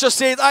 Elisha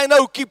said, I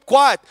know, keep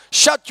quiet.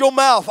 Shut your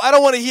mouth. I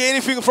don't want to hear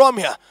anything from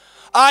here.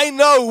 I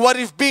know what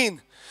it's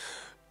been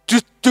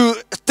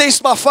to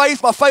test my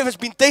faith. My faith has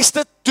been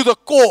tested to the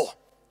core.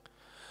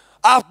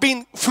 I've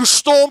been through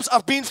storms.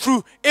 I've been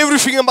through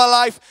everything in my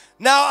life.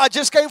 Now I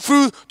just came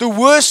through the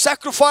worst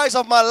sacrifice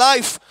of my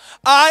life.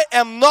 I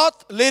am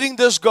not letting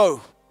this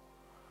go.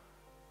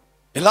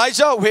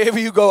 Elijah, wherever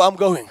you go, I'm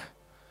going.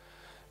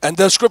 And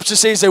the scripture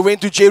says they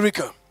went to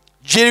Jericho.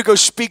 Jericho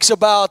speaks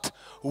about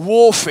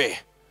warfare.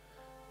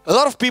 A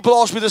lot of people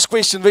ask me this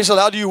question, Wessel,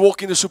 how do you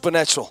walk in the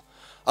supernatural?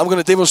 I'm going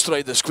to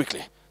demonstrate this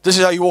quickly. This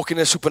is how you walk in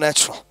the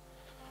supernatural.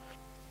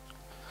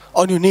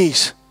 On your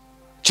knees.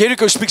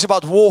 Jericho speaks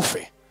about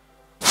warfare.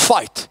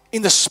 Fight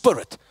in the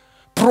spirit.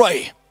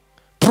 Pray.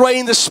 Pray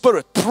in the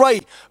spirit.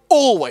 Pray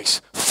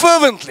always,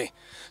 fervently.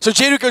 So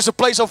Jericho is a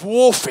place of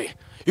warfare.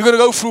 You're going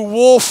to go through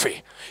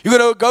warfare. You're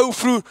going to go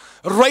through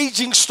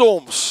raging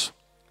storms.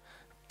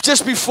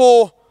 Just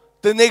before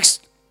the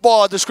next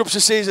part, the scripture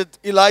says that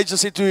Elijah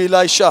said to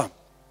Elisha,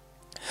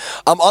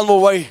 I'm on my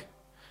way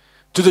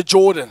to the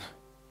Jordan.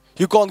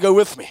 You can't go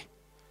with me.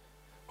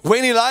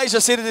 When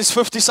Elijah said to his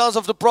 50 sons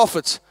of the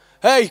prophets,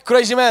 hey,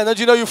 crazy man, don't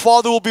you know your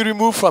father will be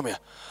removed from you?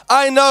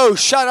 I know,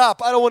 shut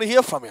up, I don't want to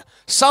hear from you.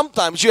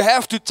 Sometimes you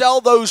have to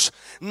tell those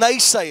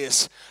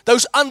naysayers,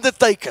 those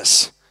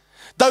undertakers,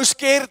 those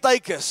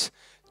caretakers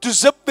to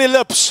zip their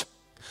lips.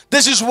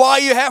 This is why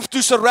you have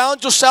to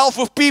surround yourself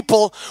with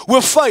people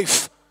with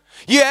faith.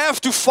 You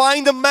have to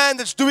find a man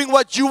that's doing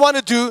what you want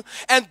to do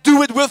and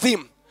do it with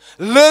him.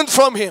 Learn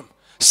from him.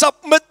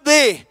 Submit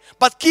there.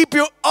 But keep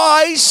your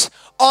eyes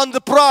on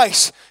the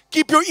prize.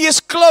 Keep your ears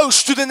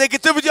close to the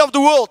negativity of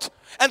the world.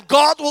 And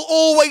God will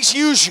always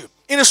use you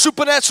in a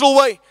supernatural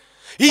way.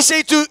 He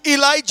said to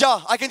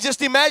Elijah, I can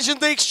just imagine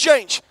the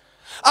exchange.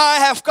 I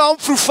have come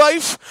through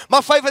faith.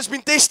 My faith has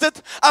been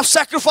tested. I've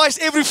sacrificed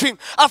everything.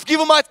 I've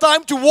given my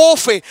time to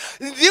warfare.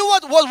 You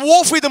know what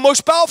warfare, the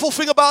most powerful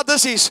thing about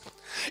this is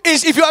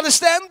if you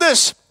understand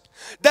this,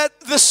 that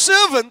the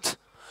servant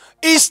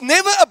is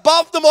never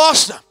above the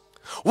master.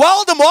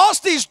 While the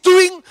master is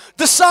doing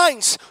the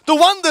signs, the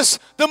wonders,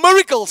 the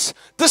miracles,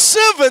 the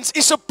servants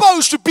is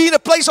supposed to be in a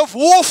place of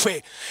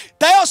warfare.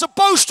 They are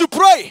supposed to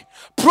pray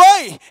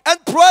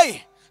and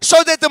pray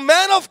so that the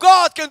man of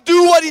God can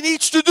do what he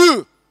needs to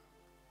do.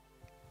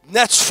 And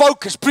that's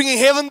focus, bringing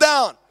heaven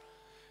down.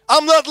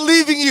 I'm not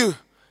leaving you.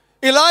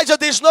 Elijah,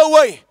 there's no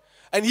way.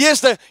 And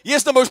here's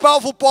the most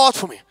powerful part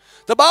for me.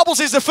 The Bible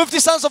says the 50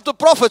 sons of the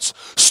prophets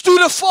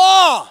stood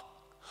afar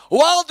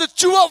while the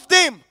two of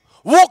them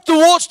walked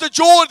towards the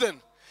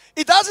Jordan.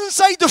 It doesn't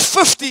say the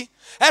 50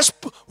 has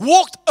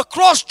walked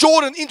across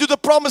Jordan into the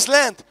promised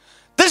land.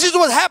 This is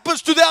what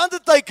happens to the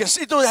undertakers.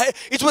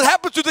 It's what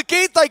happens to the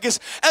caretakers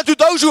and to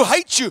those who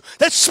hate you,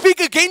 that speak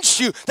against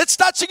you, that's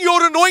touching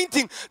your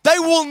anointing. They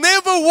will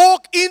never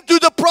walk into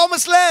the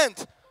promised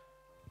land.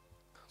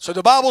 So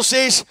the Bible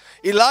says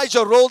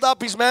Elijah rolled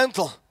up his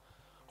mantle,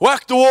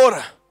 whacked the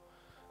water,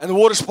 and the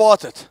water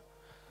parted.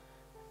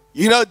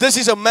 You know, this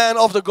is a man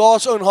of the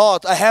God's own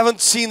heart. I haven't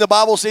seen, the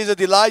Bible says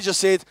that Elijah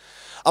said,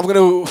 I'm going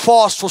to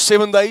fast for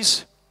 7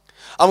 days.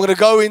 I'm going to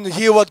go in and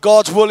hear what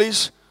God's will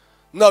is.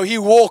 No, he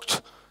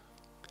walked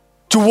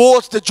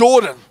towards the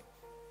Jordan,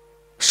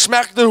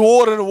 smacked the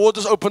water, and the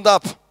waters opened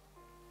up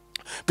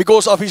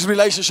because of his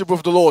relationship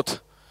with the Lord.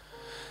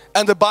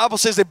 And the Bible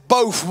says they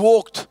both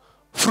walked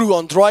through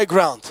on dry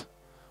ground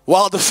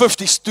while the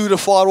 50 stood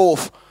afar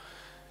off.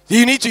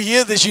 You need to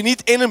hear this. You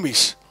need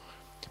enemies,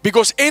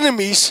 because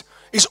enemies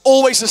is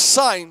always a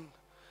sign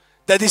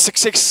that his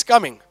success is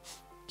coming.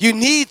 You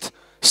need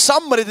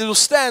somebody that will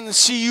stand and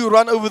see you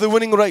run over the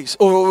winning race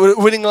or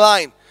winning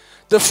line.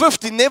 The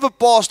 50 never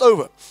passed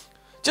over.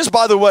 Just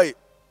by the way,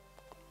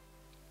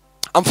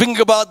 I'm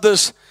thinking about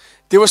this.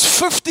 There was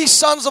 50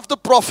 sons of the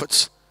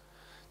prophets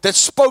that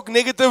spoke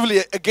negatively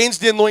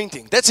against the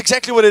anointing. That's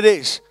exactly what it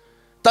is.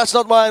 Touch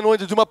not my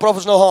anointing, do my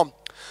prophets no harm.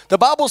 The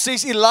Bible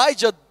says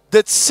Elijah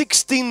did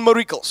 16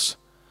 miracles,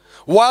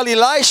 while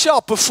Elisha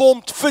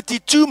performed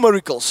 32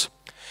 miracles.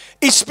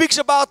 It speaks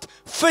about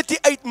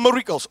 38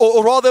 miracles,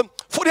 or rather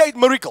 48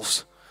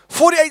 miracles.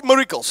 48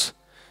 miracles.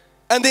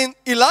 And then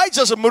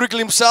Elijah's a miracle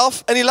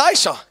himself, and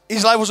Elisha,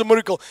 his life was a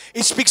miracle.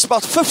 It speaks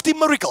about 50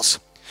 miracles.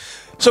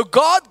 So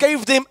God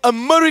gave them a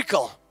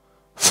miracle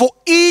for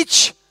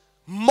each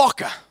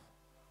mocker.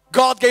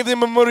 God gave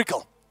them a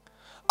miracle.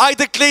 I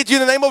declare to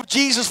you in the name of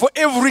Jesus, for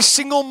every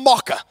single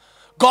mocker,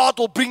 God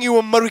will bring you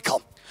a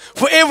miracle.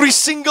 For every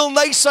single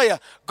naysayer,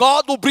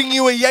 God will bring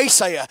you a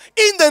yaysayer.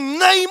 In the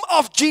name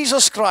of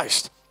Jesus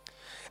Christ.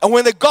 And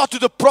when they got to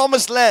the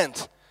promised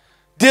land,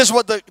 this is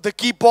what the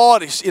key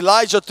part is.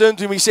 Elijah turned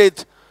to him, he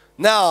said,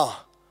 now,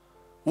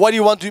 what do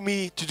you want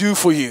me to do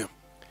for you?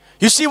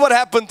 You see what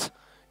happened?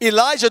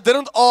 Elijah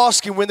didn't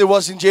ask him when they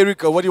was in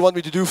Jericho, what do you want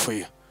me to do for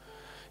you?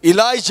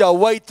 Elijah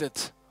waited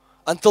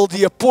until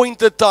the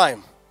appointed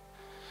time.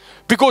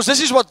 Because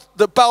this is what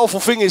the powerful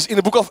thing is. In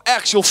the book of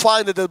Acts, you'll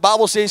find that the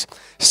Bible says,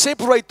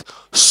 separate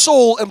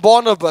Saul and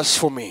Barnabas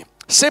for me.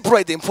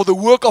 Separate them for the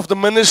work of the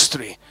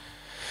ministry.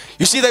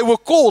 You see, they were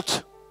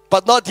called,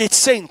 but not yet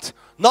sent.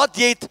 Not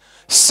yet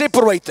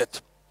separated.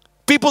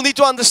 People need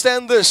to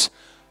understand this.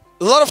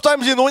 A lot of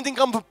times the anointing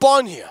comes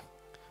upon you,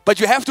 but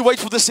you have to wait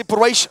for the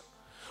separation.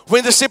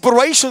 When the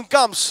separation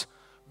comes,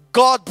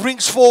 God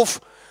brings forth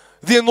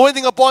the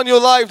anointing upon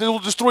your life that will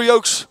destroy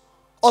yokes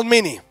on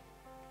many.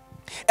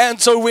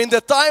 And so when the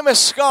time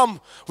has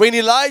come, when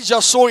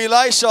Elijah saw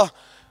Elisha,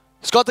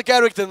 he's got the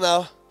character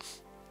now.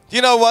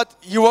 You know what?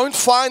 You won't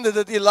find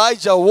that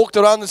Elijah walked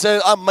around and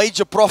said, I'm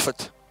major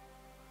prophet.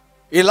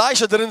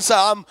 Elisha didn't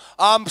say,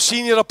 I'm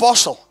senior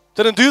apostle.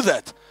 Didn't do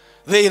that.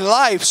 Their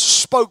lives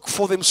spoke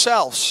for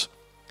themselves.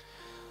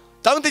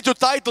 Don't let your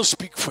title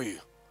speak for you.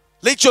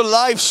 Let your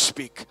life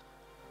speak.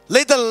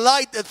 Let the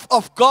light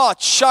of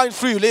God shine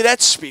through you. Let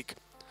that speak.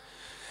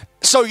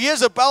 So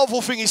here's a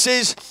powerful thing. He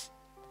says,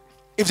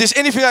 if there's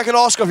anything I can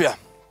ask of you,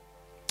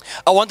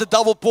 I want a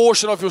double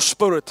portion of your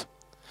spirit.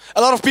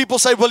 A lot of people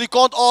say, well, you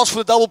can't ask for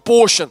the double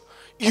portion.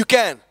 You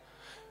can.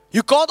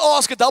 You can't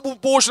ask a double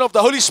portion of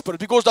the Holy Spirit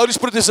because the Holy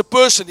Spirit is a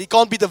person. He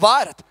can't be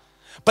divided.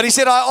 But he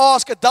said, I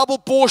ask a double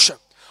portion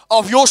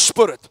of your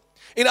spirit.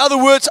 In other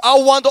words, I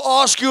want to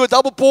ask you a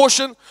double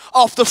portion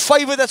of the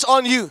favor that's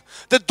on you.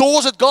 The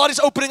doors that God is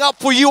opening up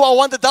for you, I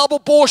want a double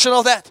portion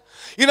of that.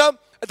 You know,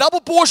 a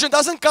double portion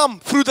doesn't come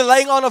through the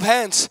laying on of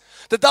hands.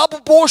 the double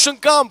portion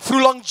comes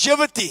through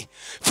longevity,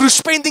 through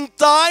spending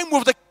time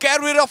with the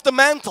carrier of the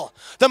mantle.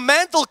 The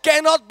mantle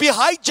cannot be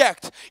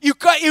hijacked. You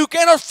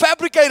cannot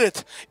fabricate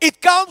it.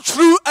 It comes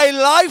through a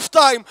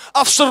lifetime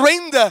of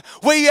surrender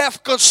where you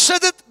have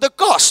considered the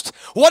cost.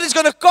 What is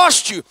going to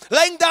cost you?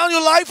 Laying down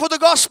your life for the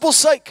gospel's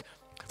sake.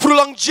 Through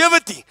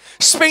longevity,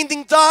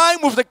 spending time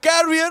with the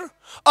carrier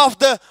of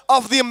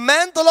the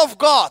mantle of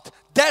God.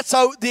 That's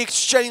how the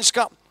exchange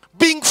comes.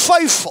 Being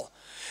faithful.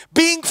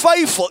 Being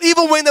faithful.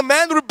 Even when the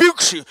man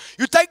rebukes you,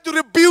 you take the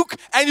rebuke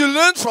and you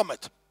learn from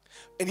it.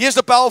 And here's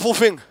the powerful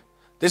thing.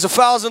 There's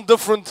 1,000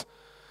 different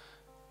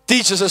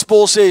teachers, as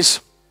Paul says.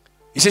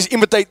 He says,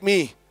 imitate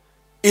me.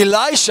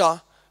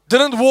 Elisha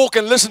didn't walk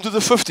and listen to the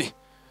 50.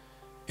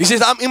 He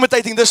says, I'm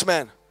imitating this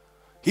man.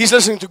 He's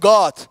listening to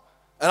God,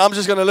 and I'm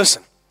just going to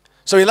listen.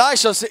 So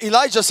Elijah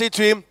said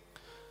to him,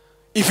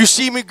 if you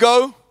see me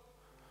go,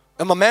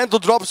 and my mantle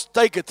drops,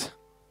 take it.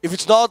 If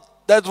it's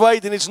not that way,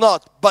 then it's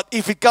not. But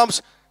if it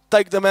comes,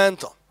 take the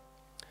mantle.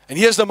 And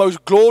here's the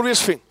most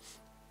glorious thing.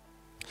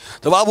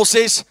 The Bible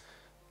says,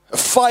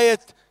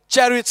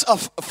 chariots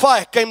of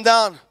fire came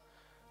down,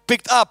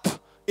 picked up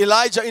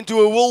Elijah into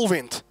a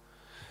whirlwind.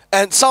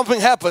 And something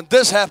happened.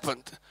 This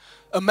happened.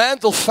 A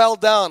mantle fell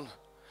down.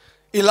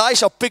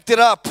 Elisha picked it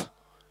up,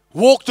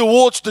 walked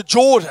towards the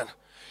Jordan.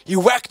 He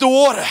whacked the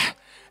water.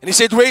 And he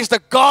said, where's the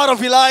God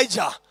of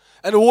Elijah?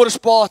 And the waters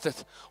parted.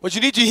 But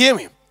you need to hear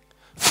me.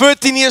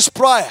 13 years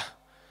prior,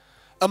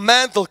 a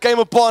mantle came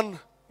upon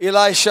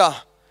Elisha.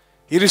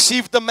 He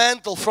received the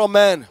mantle from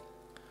man.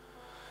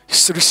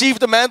 He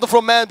received the mantle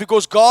from man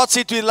because God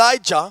said to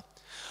Elijah,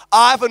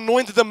 I've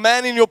anointed a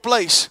man in your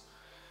place.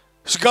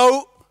 So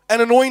go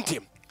and anoint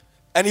him.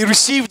 And he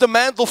received the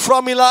mantle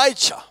from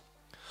Elijah.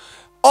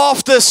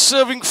 After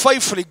serving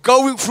faithfully,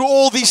 going through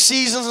all these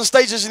seasons and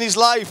stages in his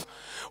life,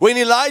 when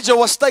Elijah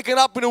was taken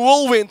up in a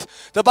whirlwind,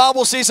 the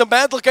Bible says a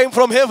mantle came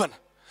from heaven.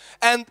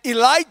 And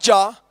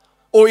Elisha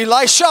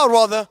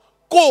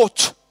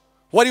caught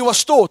what he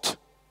was taught.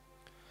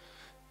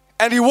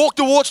 And he walked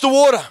towards the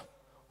water.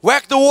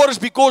 Whacked the waters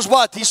because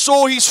what? He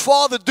saw his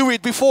father do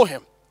it before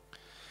him.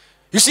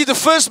 You see, the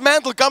first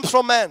mantle comes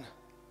from man.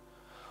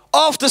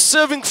 After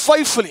serving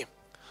faithfully,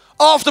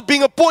 after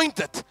being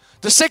appointed,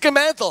 the second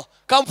mantle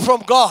comes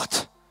from God.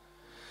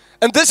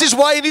 And this is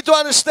why you need to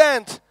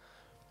understand,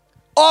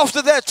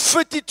 after that,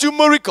 52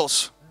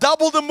 miracles,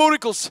 double the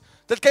miracles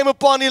that came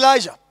upon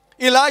Elijah.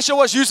 Elisha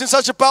was used in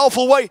such a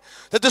powerful way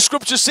that the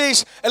scripture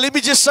says, and let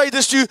me just say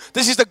this to you,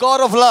 this is the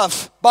God of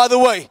love, by the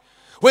way.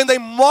 When they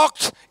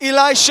mocked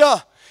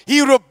Elisha,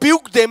 he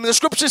rebuked them. The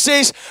scripture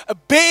says,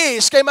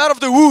 bears came out of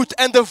the wood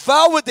and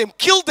devoured them,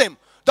 killed them,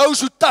 those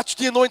who touched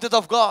the anointed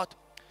of God.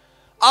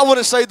 I want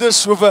to say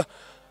this with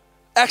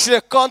actually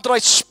a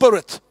contrite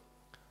spirit,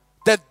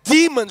 that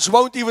demons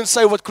won't even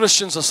say what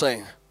Christians are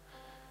saying.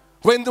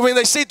 When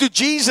they say to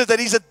Jesus that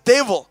he's a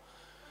devil,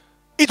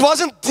 it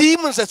wasn't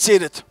demons that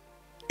said it.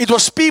 It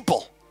was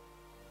people.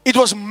 It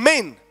was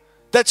men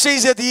that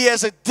says that he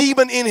has a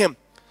demon in him.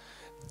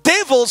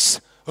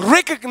 Devils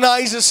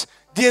recognizes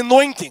the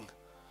anointing,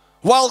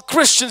 while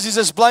Christians is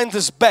as blind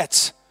as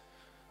bats.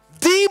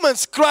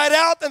 Demons cried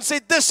out and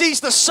said, this is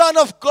the Son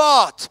of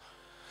God.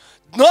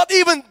 Not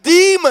even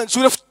demons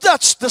would have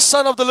touched the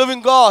Son of the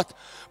living God.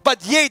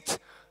 But yet,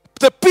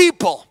 the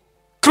people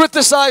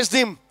criticized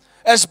him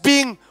as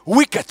being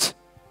wicked.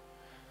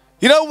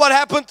 You know what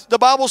happened? The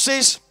Bible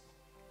says,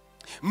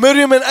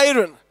 Miriam and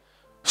Aaron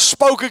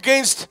spoke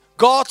against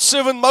God's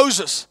servant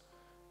Moses.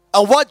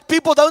 And what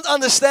people don't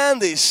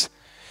understand is,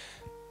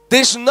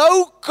 there's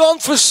no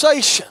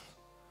conversation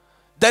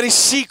that is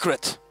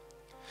secret.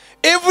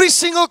 Every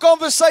single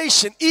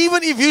conversation,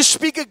 even if you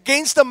speak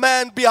against a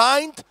man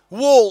behind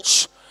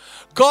walls,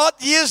 God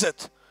hears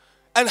it.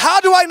 And how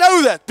do I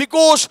know that?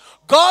 Because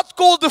God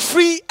called the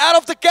three out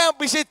of the camp.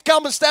 He said,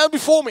 come and stand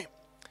before me.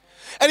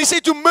 And he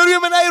said to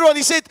Miriam and Aaron,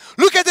 he said,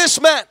 look at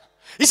this man.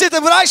 He said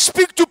that when I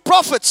speak to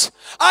prophets,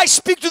 I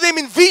speak to them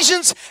in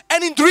visions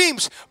and in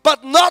dreams,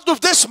 but not with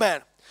this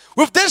man.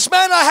 With this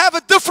man, I have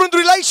a different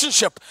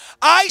relationship.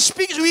 I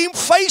speak to him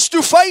face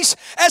to face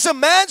as a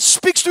man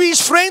speaks to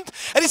his friend.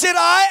 And he said,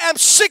 I am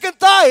sick and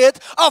tired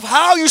of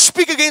how you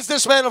speak against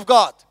this man of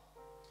God.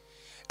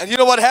 And you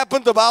know what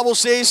happened? The Bible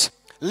says,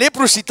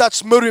 leprosy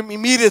touched Miriam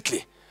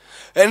immediately.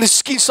 And his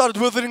skin started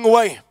withering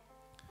away.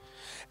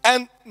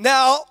 And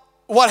now,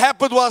 what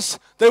happened was,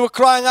 they were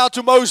crying out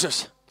to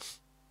Moses.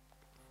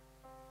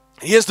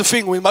 And here's the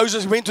thing, when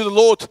Moses went to the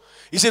Lord,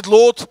 he said,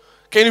 Lord,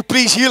 can you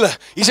please heal her?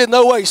 He said,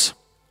 no ways.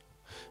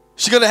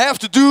 She's going to have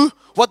to do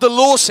what the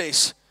law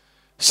says.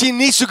 She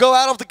needs to go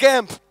out of the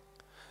camp.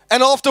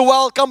 And after a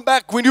while, come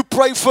back. When you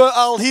pray for her,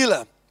 I'll heal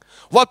her.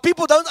 What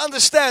people don't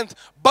understand,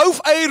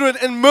 both Aaron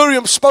and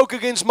Miriam spoke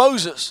against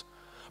Moses.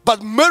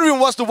 But Miriam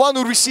was the one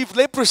who received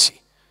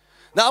leprosy.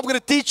 Now I'm going to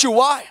teach you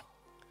why.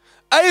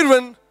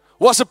 Aaron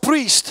was a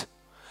priest.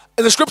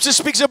 And the scripture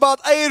speaks about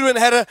Aaron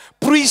had a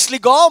priestly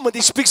garment.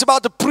 He speaks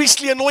about the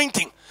priestly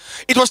anointing.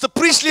 It was the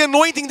priestly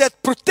anointing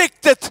that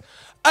protected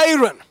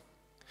Aaron.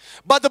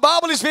 But the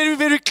Bible is very,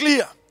 very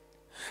clear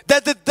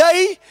that the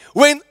day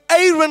when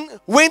Aaron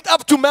went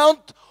up to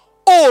Mount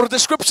Or, the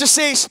scripture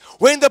says,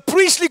 when the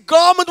priestly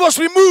garment was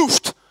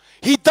removed,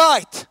 he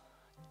died.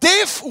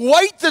 Death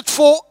waited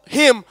for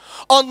him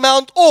on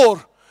Mount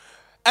Or.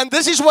 And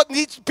this is what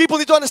people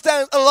need to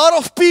understand. A lot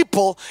of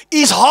people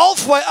is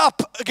halfway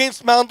up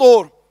against Mount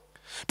Or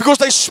because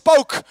they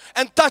spoke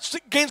and touched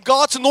against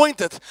God's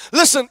anointed.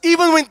 Listen,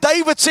 even when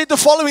David said the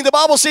following, the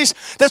Bible says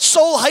that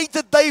Saul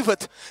hated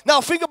David.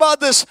 Now think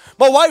about this.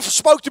 My wife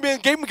spoke to me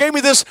and gave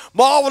me this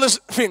marvelous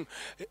thing.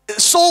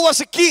 Saul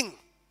was a king.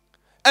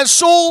 And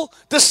Saul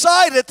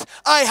decided,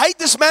 I hate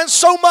this man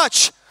so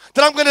much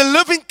that I'm going to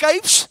live in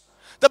caves.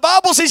 The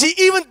Bible says he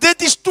even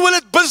did his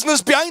toilet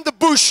business behind the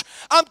bush.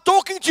 I'm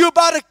talking to you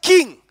about a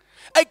king.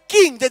 A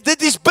king that did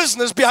his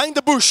business behind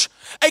the bush.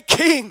 A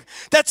king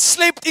that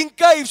slept in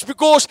caves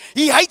because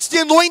he hates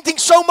the anointing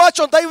so much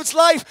on David's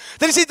life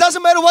that he said, it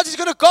doesn't matter what it's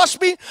going to cost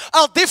me.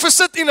 I'll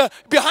deficit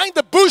behind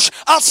the bush.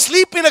 I'll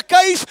sleep in a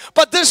cave.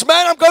 But this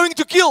man I'm going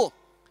to kill.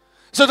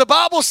 So the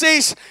Bible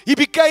says he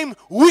became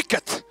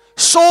wicked.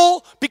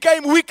 Saul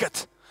became wicked.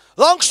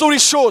 Long story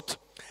short,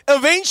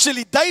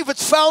 eventually David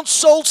found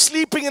Saul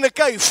sleeping in a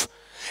cave.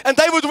 And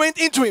David went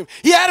into him.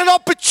 He had an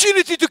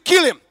opportunity to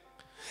kill him.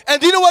 And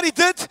do you know what he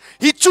did?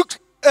 He took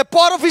a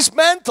part of his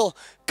mantle,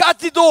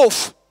 cut it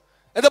off.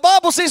 And the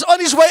Bible says on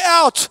his way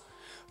out,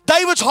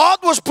 David's heart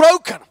was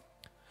broken.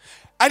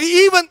 And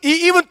he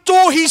even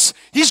tore his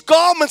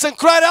garments and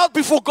cried out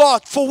before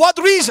God. For what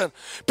reason?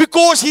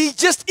 Because he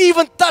just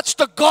even touched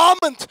the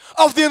garment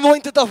of the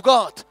anointed of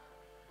God.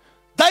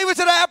 David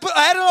said, I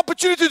had an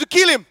opportunity to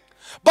kill him,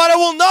 but I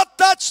will not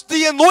touch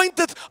the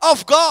anointed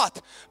of God.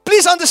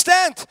 Please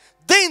understand,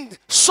 then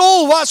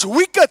Saul was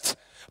wicked,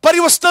 but he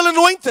was still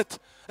anointed.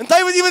 And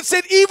David even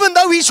said, even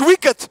though he's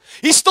wicked,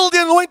 he's still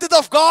the anointed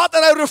of God,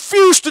 and I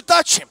refuse to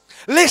touch him,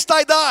 lest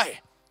I die.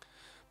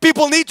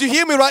 People need to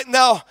hear me right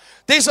now.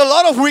 There's a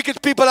lot of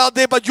wicked people out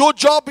there, but your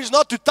job is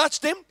not to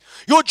touch them.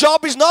 Your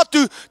job is not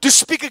to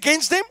speak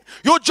against them.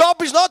 Your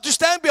job is not to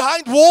stand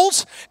behind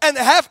walls and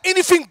have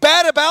anything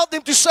bad about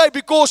them to say,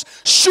 because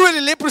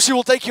surely leprosy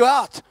will take you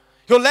out.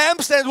 Your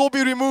lampstand will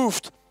be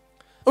removed.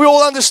 We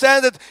all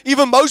understand that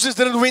even Moses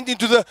didn't went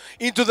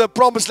into the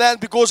promised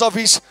land because of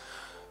his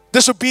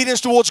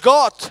disobedience towards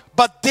God.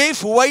 But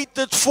death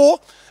waited for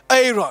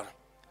Aaron.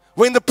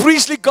 When the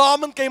priestly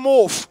garment came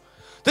off,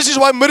 this is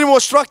why Miriam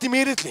was struck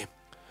immediately,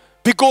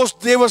 because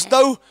there was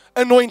no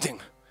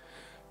anointing.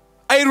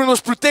 Aaron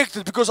was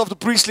protected because of the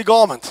priestly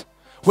garment.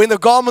 When the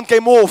garment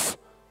came off,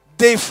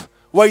 death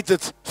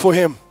waited for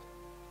him.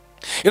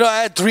 You know,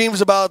 I had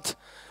dreams about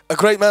a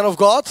great man of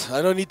God.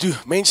 I don't need to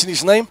mention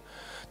his name.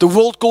 The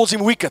world calls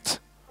him wicked.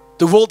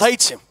 The world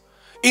hates him.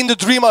 In the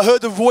dream, I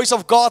heard the voice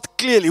of God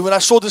clearly. When I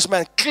saw this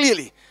man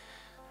clearly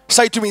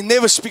say to me,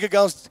 never speak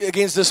against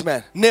this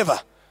man. Never.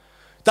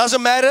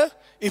 Doesn't matter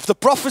if the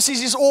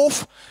prophecies is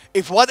off,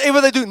 if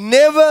whatever they do,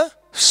 never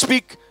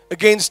speak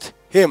against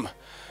him.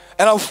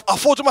 And I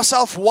thought to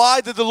myself,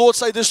 why did the Lord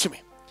say this to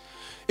me?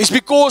 It's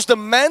because the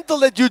mantle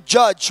that you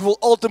judge will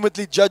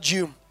ultimately judge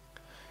you.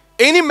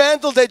 Any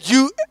mantle that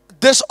you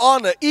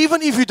dishonor,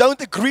 even if you don't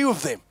agree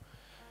with them,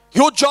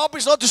 your job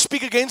is not to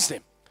speak against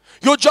them.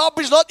 Your job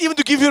is not even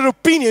to give your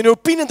opinion. Your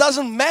opinion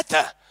doesn't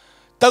matter.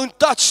 Don't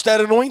touch that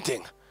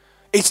anointing.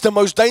 It's the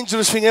most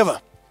dangerous thing ever.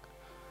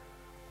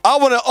 I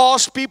want to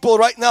ask people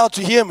right now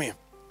to hear me.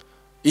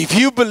 If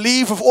you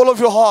believe with all of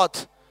your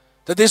heart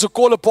that there's a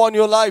call upon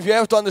your life, you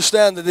have to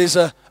understand that there's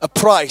a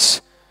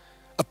price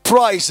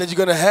that you're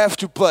going to have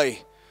to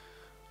pay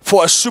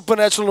for a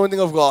supernatural anointing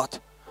of God.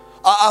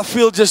 I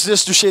feel just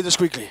to share this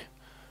quickly.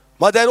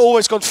 My dad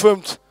always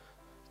confirmed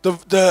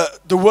the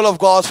will of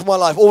God for my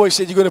life. Always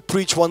said, you're going to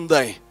preach one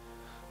day.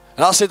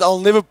 And I said, I'll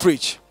never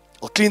preach.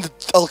 I'll clean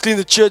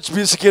the church,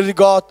 be a security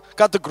guard,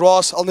 cut the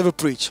grass. I'll never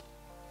preach.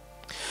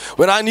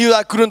 When I knew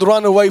I couldn't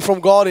run away from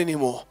God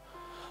anymore,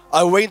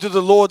 I went to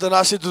the Lord and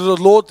I said to the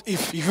Lord,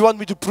 if you want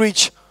me to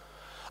preach,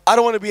 I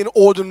don't want to be an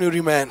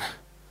ordinary man.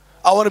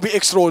 I want to be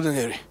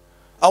extraordinary.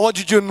 I want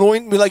you to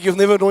anoint me like you've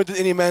never anointed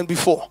any man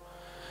before.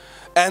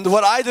 And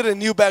what I didn't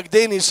knew back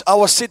then is I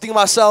was setting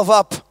myself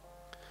up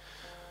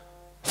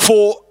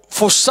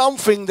for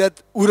something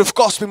that would have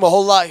cost me my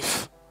whole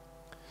life.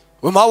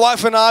 When my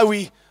wife and I,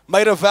 we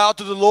made a vow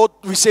to the Lord.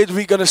 We said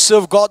we're going to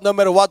serve God no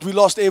matter what. We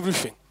lost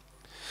everything.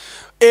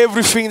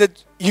 Everything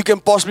that you can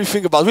possibly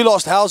think about. We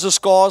lost houses,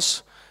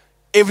 cars,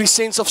 every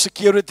sense of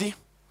security.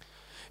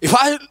 If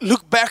I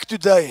look back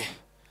today,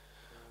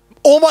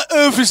 all my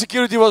earthly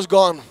security was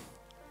gone.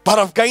 But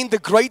I've gained the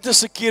greatest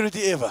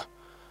security ever.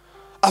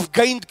 I've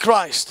gained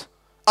Christ.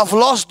 I've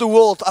lost the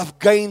world. I've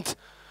gained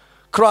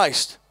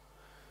Christ.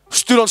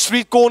 Stood on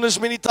street corners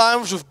many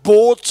times with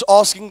boards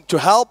asking to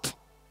help.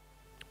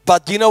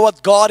 But do you know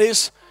what God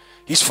is?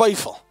 He's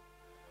faithful.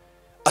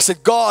 I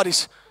said, God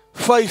is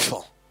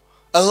faithful.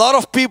 A lot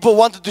of people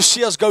wanted to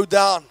see us go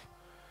down.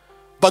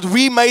 But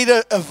we made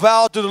a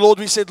vow to the Lord.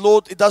 We said,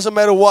 Lord, it doesn't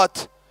matter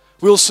what,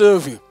 we'll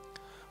serve you.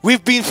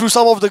 We've been through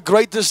some of the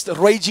greatest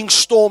raging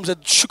storms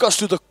that shook us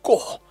to the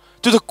core.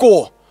 To the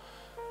core.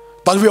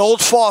 But we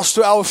hold fast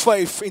to our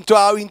faith, into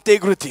our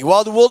integrity.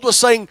 While the world was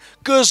saying,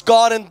 curse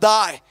God and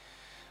die,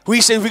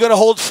 we said we're going to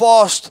hold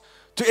fast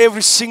to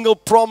every single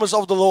promise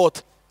of the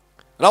Lord.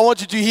 And I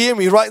want you to hear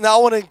me right now.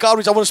 I want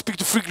to speak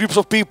to three groups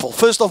of people.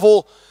 First of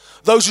all,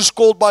 those who's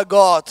called by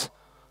God.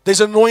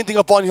 There's anointing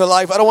upon your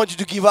life. I don't want you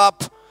to give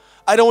up.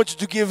 I don't want you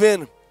to give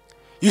in.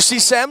 You see,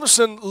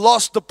 Samson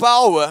lost the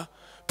power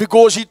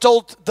because he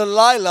told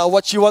Delilah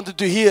what she wanted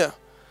to hear.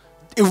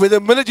 If the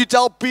minute you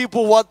tell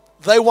people what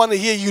they want to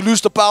hear, you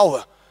lose the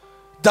power.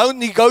 Don't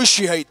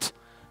negotiate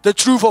the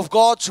truth of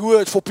God's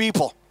word for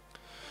people.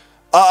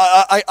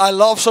 I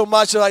love so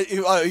much that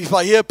if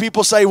I hear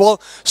people say, well,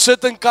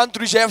 certain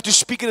countries have to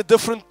speak in a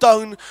different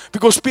tone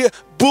because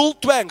bull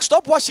twang.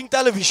 Stop watching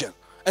television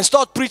and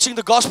start preaching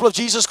the gospel of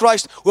Jesus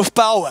Christ with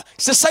power.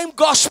 It's the same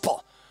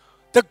gospel.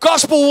 The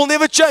gospel will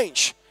never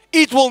change.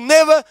 It will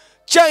never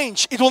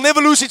change. It will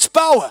never lose its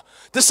power.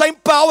 The same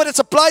power that's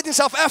applied in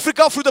South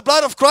Africa through the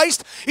blood of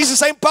Christ is the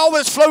same power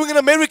that's flowing in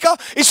America,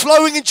 it's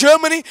flowing in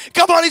Germany.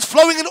 Come on, it's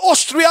flowing in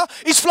Austria,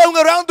 it's flowing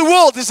around the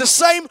world. It's the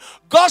same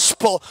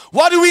gospel.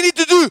 What do we need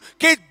to do?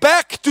 Get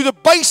back to the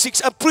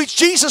basics and preach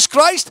Jesus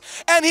Christ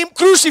and Him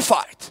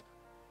crucified.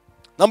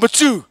 Number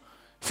two,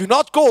 if you're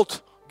not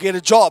called, get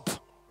a job.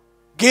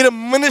 Get a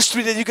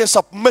ministry that you can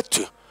submit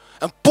to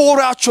and pour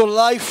out your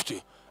life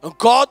to. And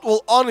God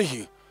will honor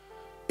you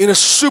in a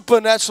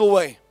supernatural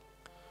way.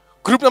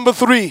 Group number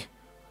three.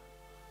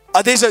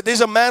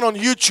 There's a man on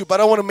YouTube, I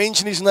don't want to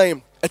mention his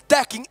name,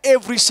 attacking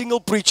every single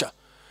preacher.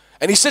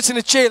 And he sits in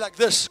a chair like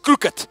this,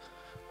 crooked,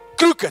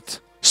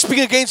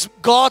 speaking against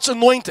God's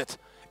anointed.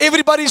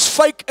 Everybody's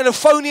fake and a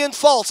phony and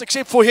false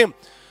except for him.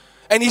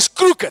 And he's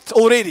crooked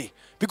already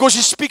because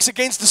he speaks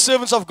against the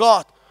servants of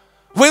God.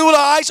 When will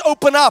our eyes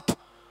open up?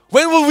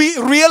 When will we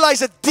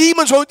realize that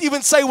demons won't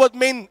even say what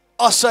men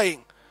are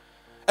saying?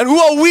 And who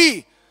are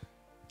we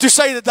to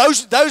say that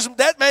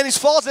that man is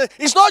false?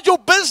 It's not your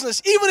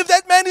business. Even if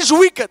that man is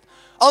wicked,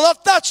 I'll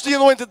not touch the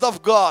anointed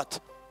of God.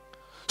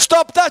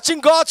 Stop touching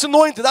God's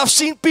anointed. I've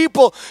seen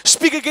people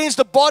speak against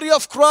the body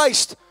of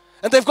Christ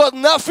and they've got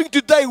nothing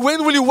today.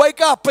 When will you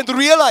wake up and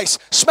realize,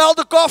 smell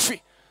the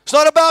coffee? It's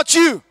not about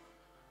you.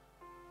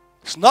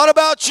 It's not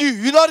about you.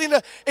 You're not in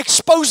an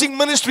exposing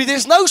ministry.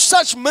 There's no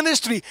such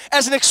ministry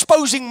as an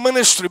exposing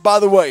ministry, by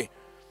the way.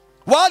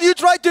 While you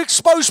try to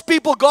expose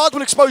people, God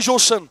will expose your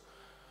sin.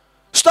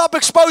 Stop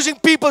exposing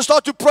people and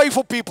start to pray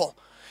for people.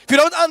 If you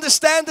don't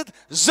understand it,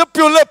 zip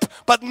your lip,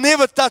 but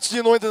never touch the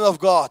anointing of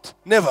God.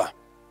 Never.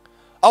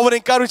 I would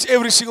encourage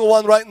every single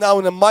one right now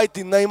in the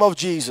mighty name of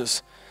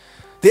Jesus.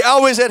 The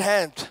hour is at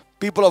hand,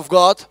 people of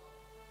God,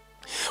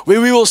 where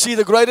we will see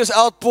the greatest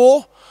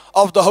outpour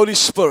of the Holy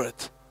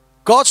Spirit.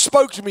 God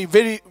spoke to me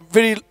very,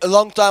 very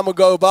long time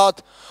ago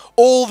about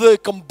all the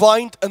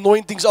combined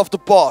anointings of the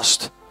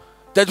past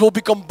that will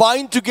be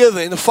combined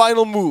together in the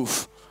final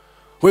move,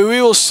 where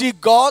we will see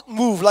God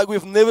move like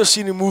we've never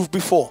seen Him move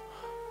before.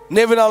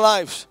 Never in our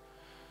lives.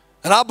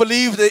 And I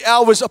believe the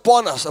hour is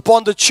upon us,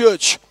 upon the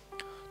church.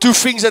 Two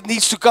things that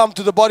needs to come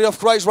to the body of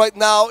Christ right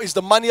now is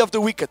the money of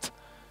the wicked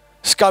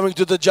is coming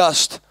to the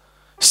just.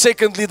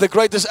 Secondly, the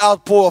greatest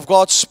outpour of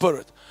God's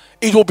Spirit.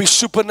 It will be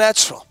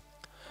supernatural.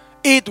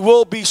 It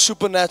will be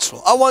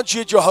supernatural. I want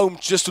you at your home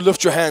just to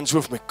lift your hands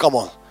with me. Come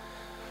on.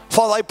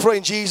 Father, I pray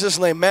in Jesus'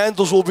 name,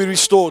 mantles will be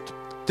restored.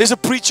 There's a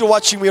preacher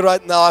watching me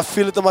right now. I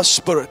feel it in my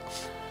spirit.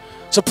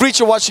 There's a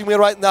preacher watching me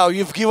right now.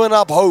 You've given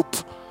up hope.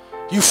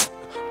 You've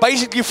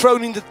basically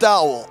thrown in the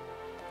towel.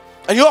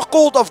 And you're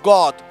called of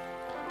God.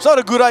 It's not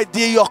a good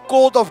idea. You're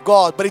called of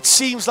God. But it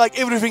seems like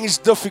everything is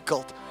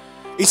difficult.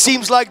 It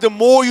seems like the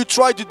more you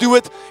try to do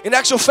it, in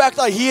actual fact,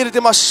 I hear it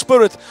in my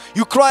spirit.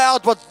 You cry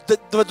out what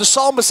the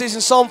psalmist says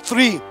in Psalm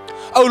 3.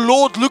 Oh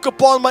Lord, look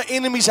upon my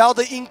enemies, how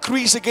they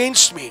increase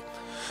against me.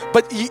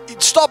 But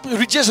stop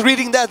just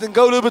reading that and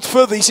go a little bit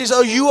further. He says,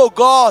 oh, you, oh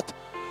God,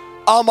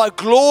 are my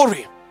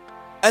glory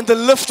and the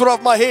lifter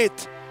of my head.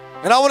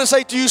 And I want to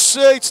say to you,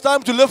 sir, it's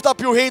time to lift up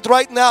your head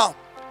right now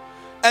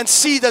and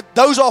see that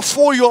those are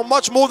for you are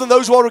much more than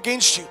those who are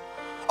against you.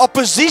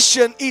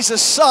 Opposition is a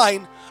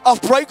sign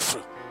of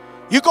breakthrough.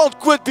 You can't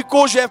quit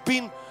because you have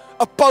been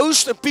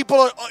opposed and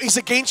people is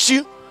against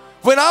you.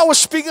 When I was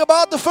speaking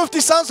about the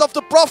 50 sons of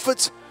the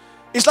prophets,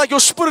 it's like your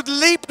spirit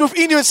leaped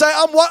within you and say,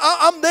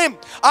 I'm them.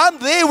 I'm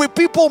there where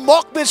people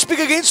mock me and speak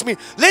against me.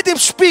 Let them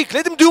speak.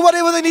 Let them do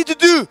whatever they need to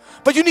do.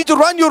 But you need to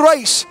run your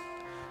race.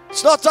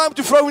 It's not time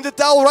to throw in the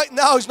towel right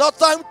now. It's not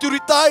time to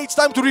retire. It's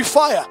time to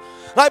refire.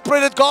 And I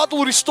pray that God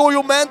will restore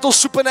your mantle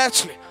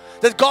supernaturally.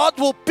 That God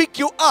will pick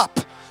you up.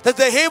 That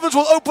the heavens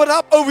will open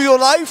up over your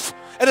life.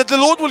 And that the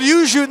Lord will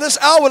use you in this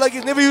hour like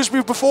He's never used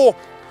me before.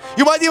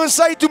 You might even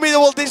say to me,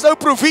 well, there's no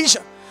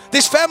provision.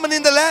 There's famine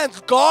in the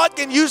land. God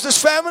can use this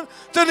famine,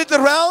 turn it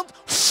around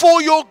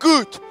for your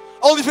good.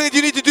 Only thing that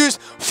you need to do is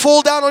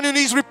fall down on your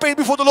knees, repent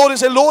before the Lord and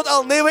say, Lord,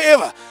 I'll never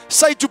ever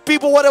say to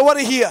people what I want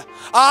to hear.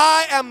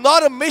 I am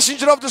not a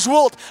messenger of this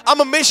world. I'm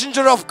a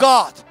messenger of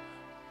God.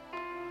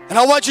 And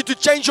I want you to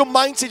change your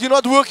mindset. You're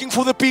not working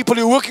for the people.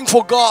 You're working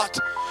for God.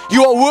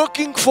 You are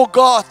working for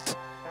God.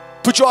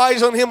 Put your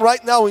eyes on Him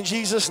right now in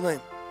Jesus' name.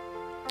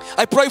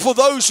 I pray for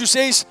those who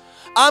says,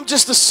 I'm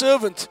just a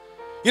servant.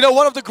 You know,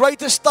 one of the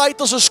greatest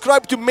titles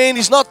ascribed to men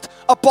is not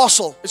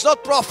apostle, it's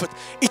not prophet,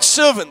 it's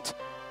servant.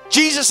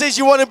 Jesus says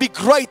you want to be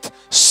great,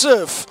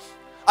 serve.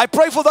 I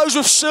pray for those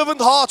with servant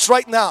hearts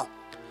right now,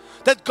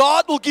 that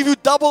God will give you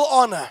double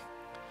honor,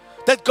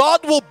 that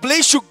God will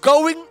bless you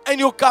going and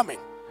you're coming.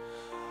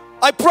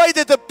 I pray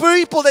that the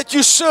people that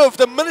you serve,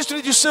 the ministry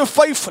that you serve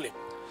faithfully,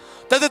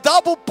 that the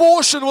double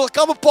portion will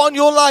come upon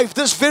your life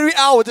this very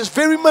hour, this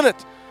very minute.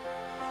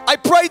 I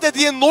pray that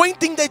the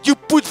anointing that you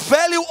put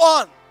value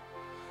on,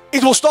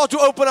 it will start to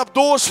open up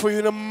doors for you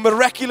in a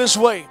miraculous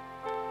way.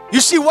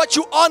 You see, what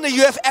you honor,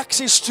 you have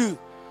access to.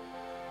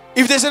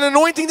 If there's an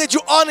anointing that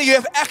you honor, you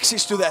have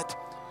access to that.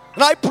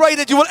 And I pray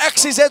that you will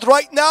access that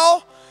right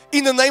now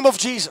in the name of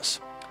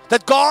Jesus.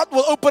 That God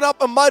will open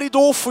up a mighty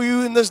door for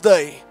you in this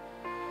day.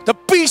 The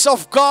peace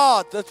of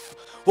God that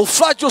will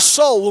flood your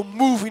soul will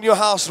move in your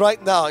house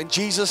right now in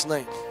Jesus'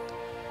 name.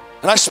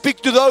 And I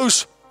speak to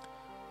those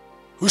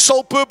whose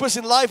sole purpose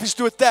in life is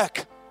to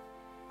attack.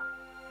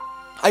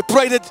 I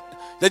pray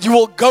that you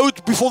will go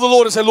before the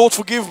Lord and say, Lord,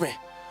 forgive me.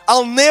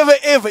 I'll never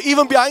ever,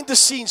 even behind the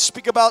scenes,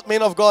 speak about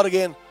men of God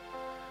again.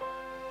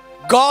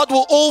 God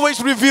will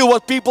always reveal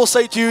what people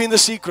say to you in the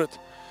secret.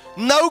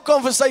 No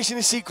conversation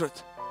is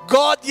secret.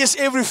 God hears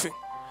everything.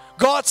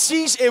 God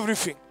sees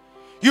everything.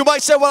 You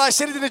might say, well, I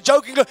said it in a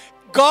joking way.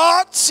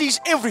 God sees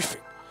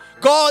everything.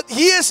 God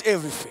hears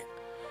everything.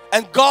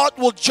 And God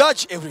will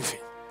judge everything.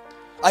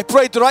 I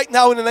pray right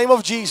now in the name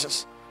of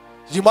Jesus,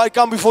 you might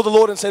come before the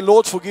Lord and say,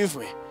 Lord, forgive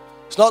me.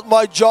 It's not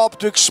my job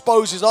to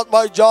expose. It's not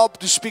my job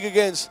to speak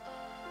against.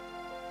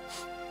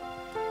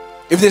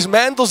 If there's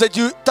mantles that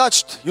you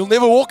touched, you'll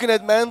never walk in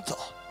that mantle.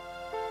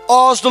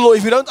 Ask the Lord.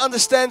 If you don't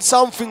understand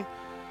something,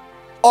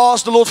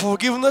 ask the Lord for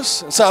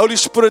forgiveness and say, Holy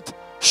Spirit,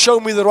 show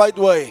me the right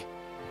way.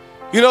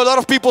 You know, a lot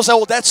of people say,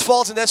 well, that's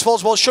false and that's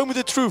false. Well, show me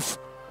the truth.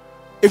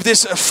 If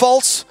there's a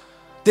false,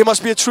 there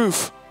must be a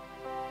truth.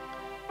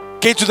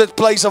 Get to that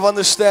place of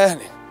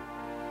understanding.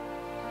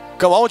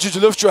 Come, I want you to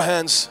lift your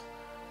hands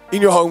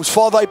in your homes.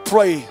 Father, I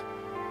pray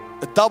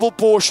a double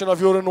portion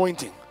of your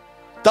anointing.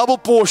 Double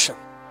portion.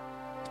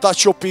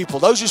 Touch your people.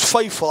 Those who's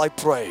faithful, I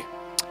pray.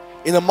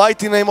 In the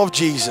mighty name of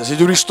Jesus. That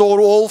you restore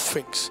all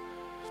things.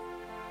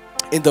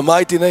 In the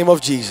mighty name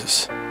of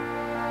Jesus.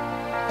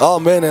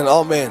 Amen and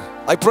amen.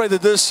 I pray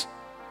that this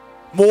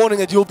morning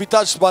that you'll be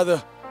touched by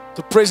the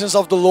presence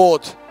of the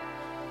Lord.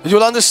 That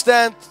you'll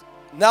understand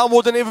now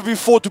more than ever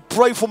before to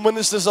pray for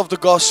ministers of the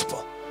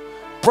gospel.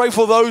 Pray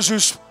for those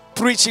who's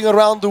preaching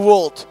around the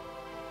world.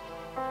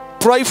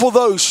 Pray for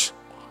those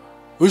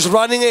who's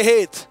running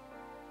ahead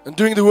and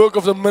doing the work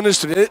of the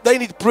ministry. They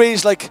need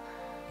praise like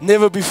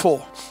never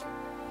before.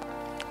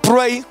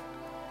 Pray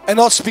and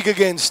not speak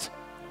against.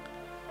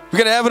 We're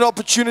going to have an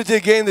opportunity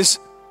again. There's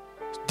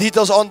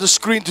details on the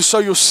screen to sow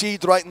your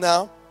seed right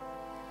now.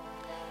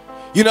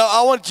 You know,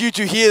 I want you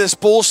to hear this.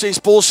 Paul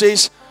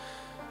says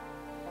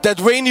that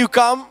when you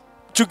come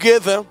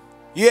together,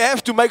 you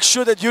have to make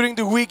sure that during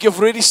the week you've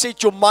already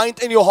set your mind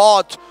and your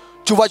heart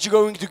to what you're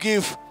going to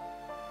give.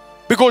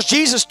 Because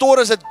Jesus taught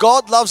us that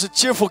God loves a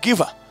cheerful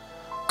giver.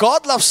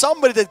 God loves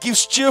somebody that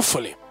gives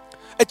cheerfully.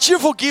 A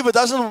cheerful giver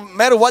doesn't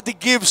matter what he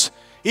gives,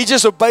 he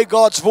just obeys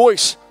God's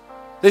voice.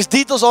 There's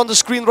details on the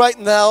screen right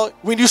now.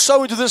 When you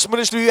sow into this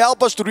ministry, you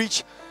help us to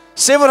reach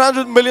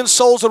 700 million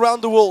souls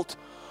around the world.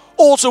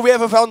 Also, we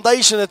have a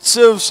foundation that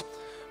serves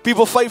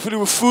people faithfully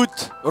with food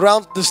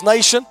around this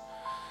nation.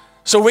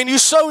 So when you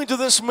sow into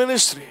this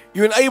ministry,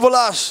 you enable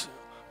us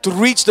to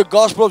reach the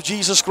gospel of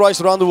Jesus Christ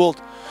around the world.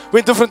 We're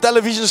in different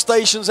television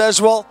stations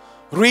as well,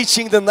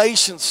 reaching the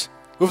nations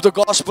with the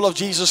gospel of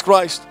Jesus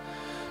Christ.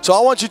 So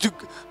I want you to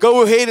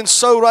go ahead and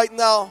sow right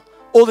now.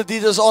 All the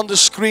details on the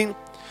screen.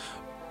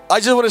 I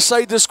just want to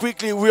say this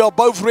quickly. We are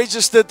both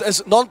registered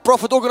as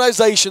non-profit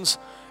organizations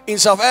in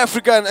South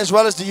Africa and as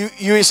well as the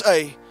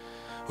USA.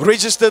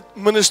 Registered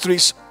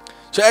ministries.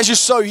 So as you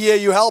sow here,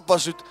 you help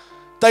us to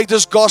take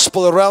this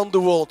gospel around the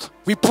world.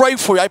 We pray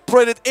for you. I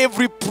pray that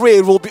every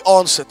prayer will be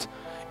answered.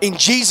 In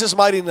Jesus'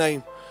 mighty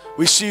name.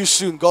 We see you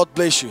soon. God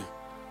bless you.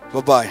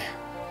 Bye-bye.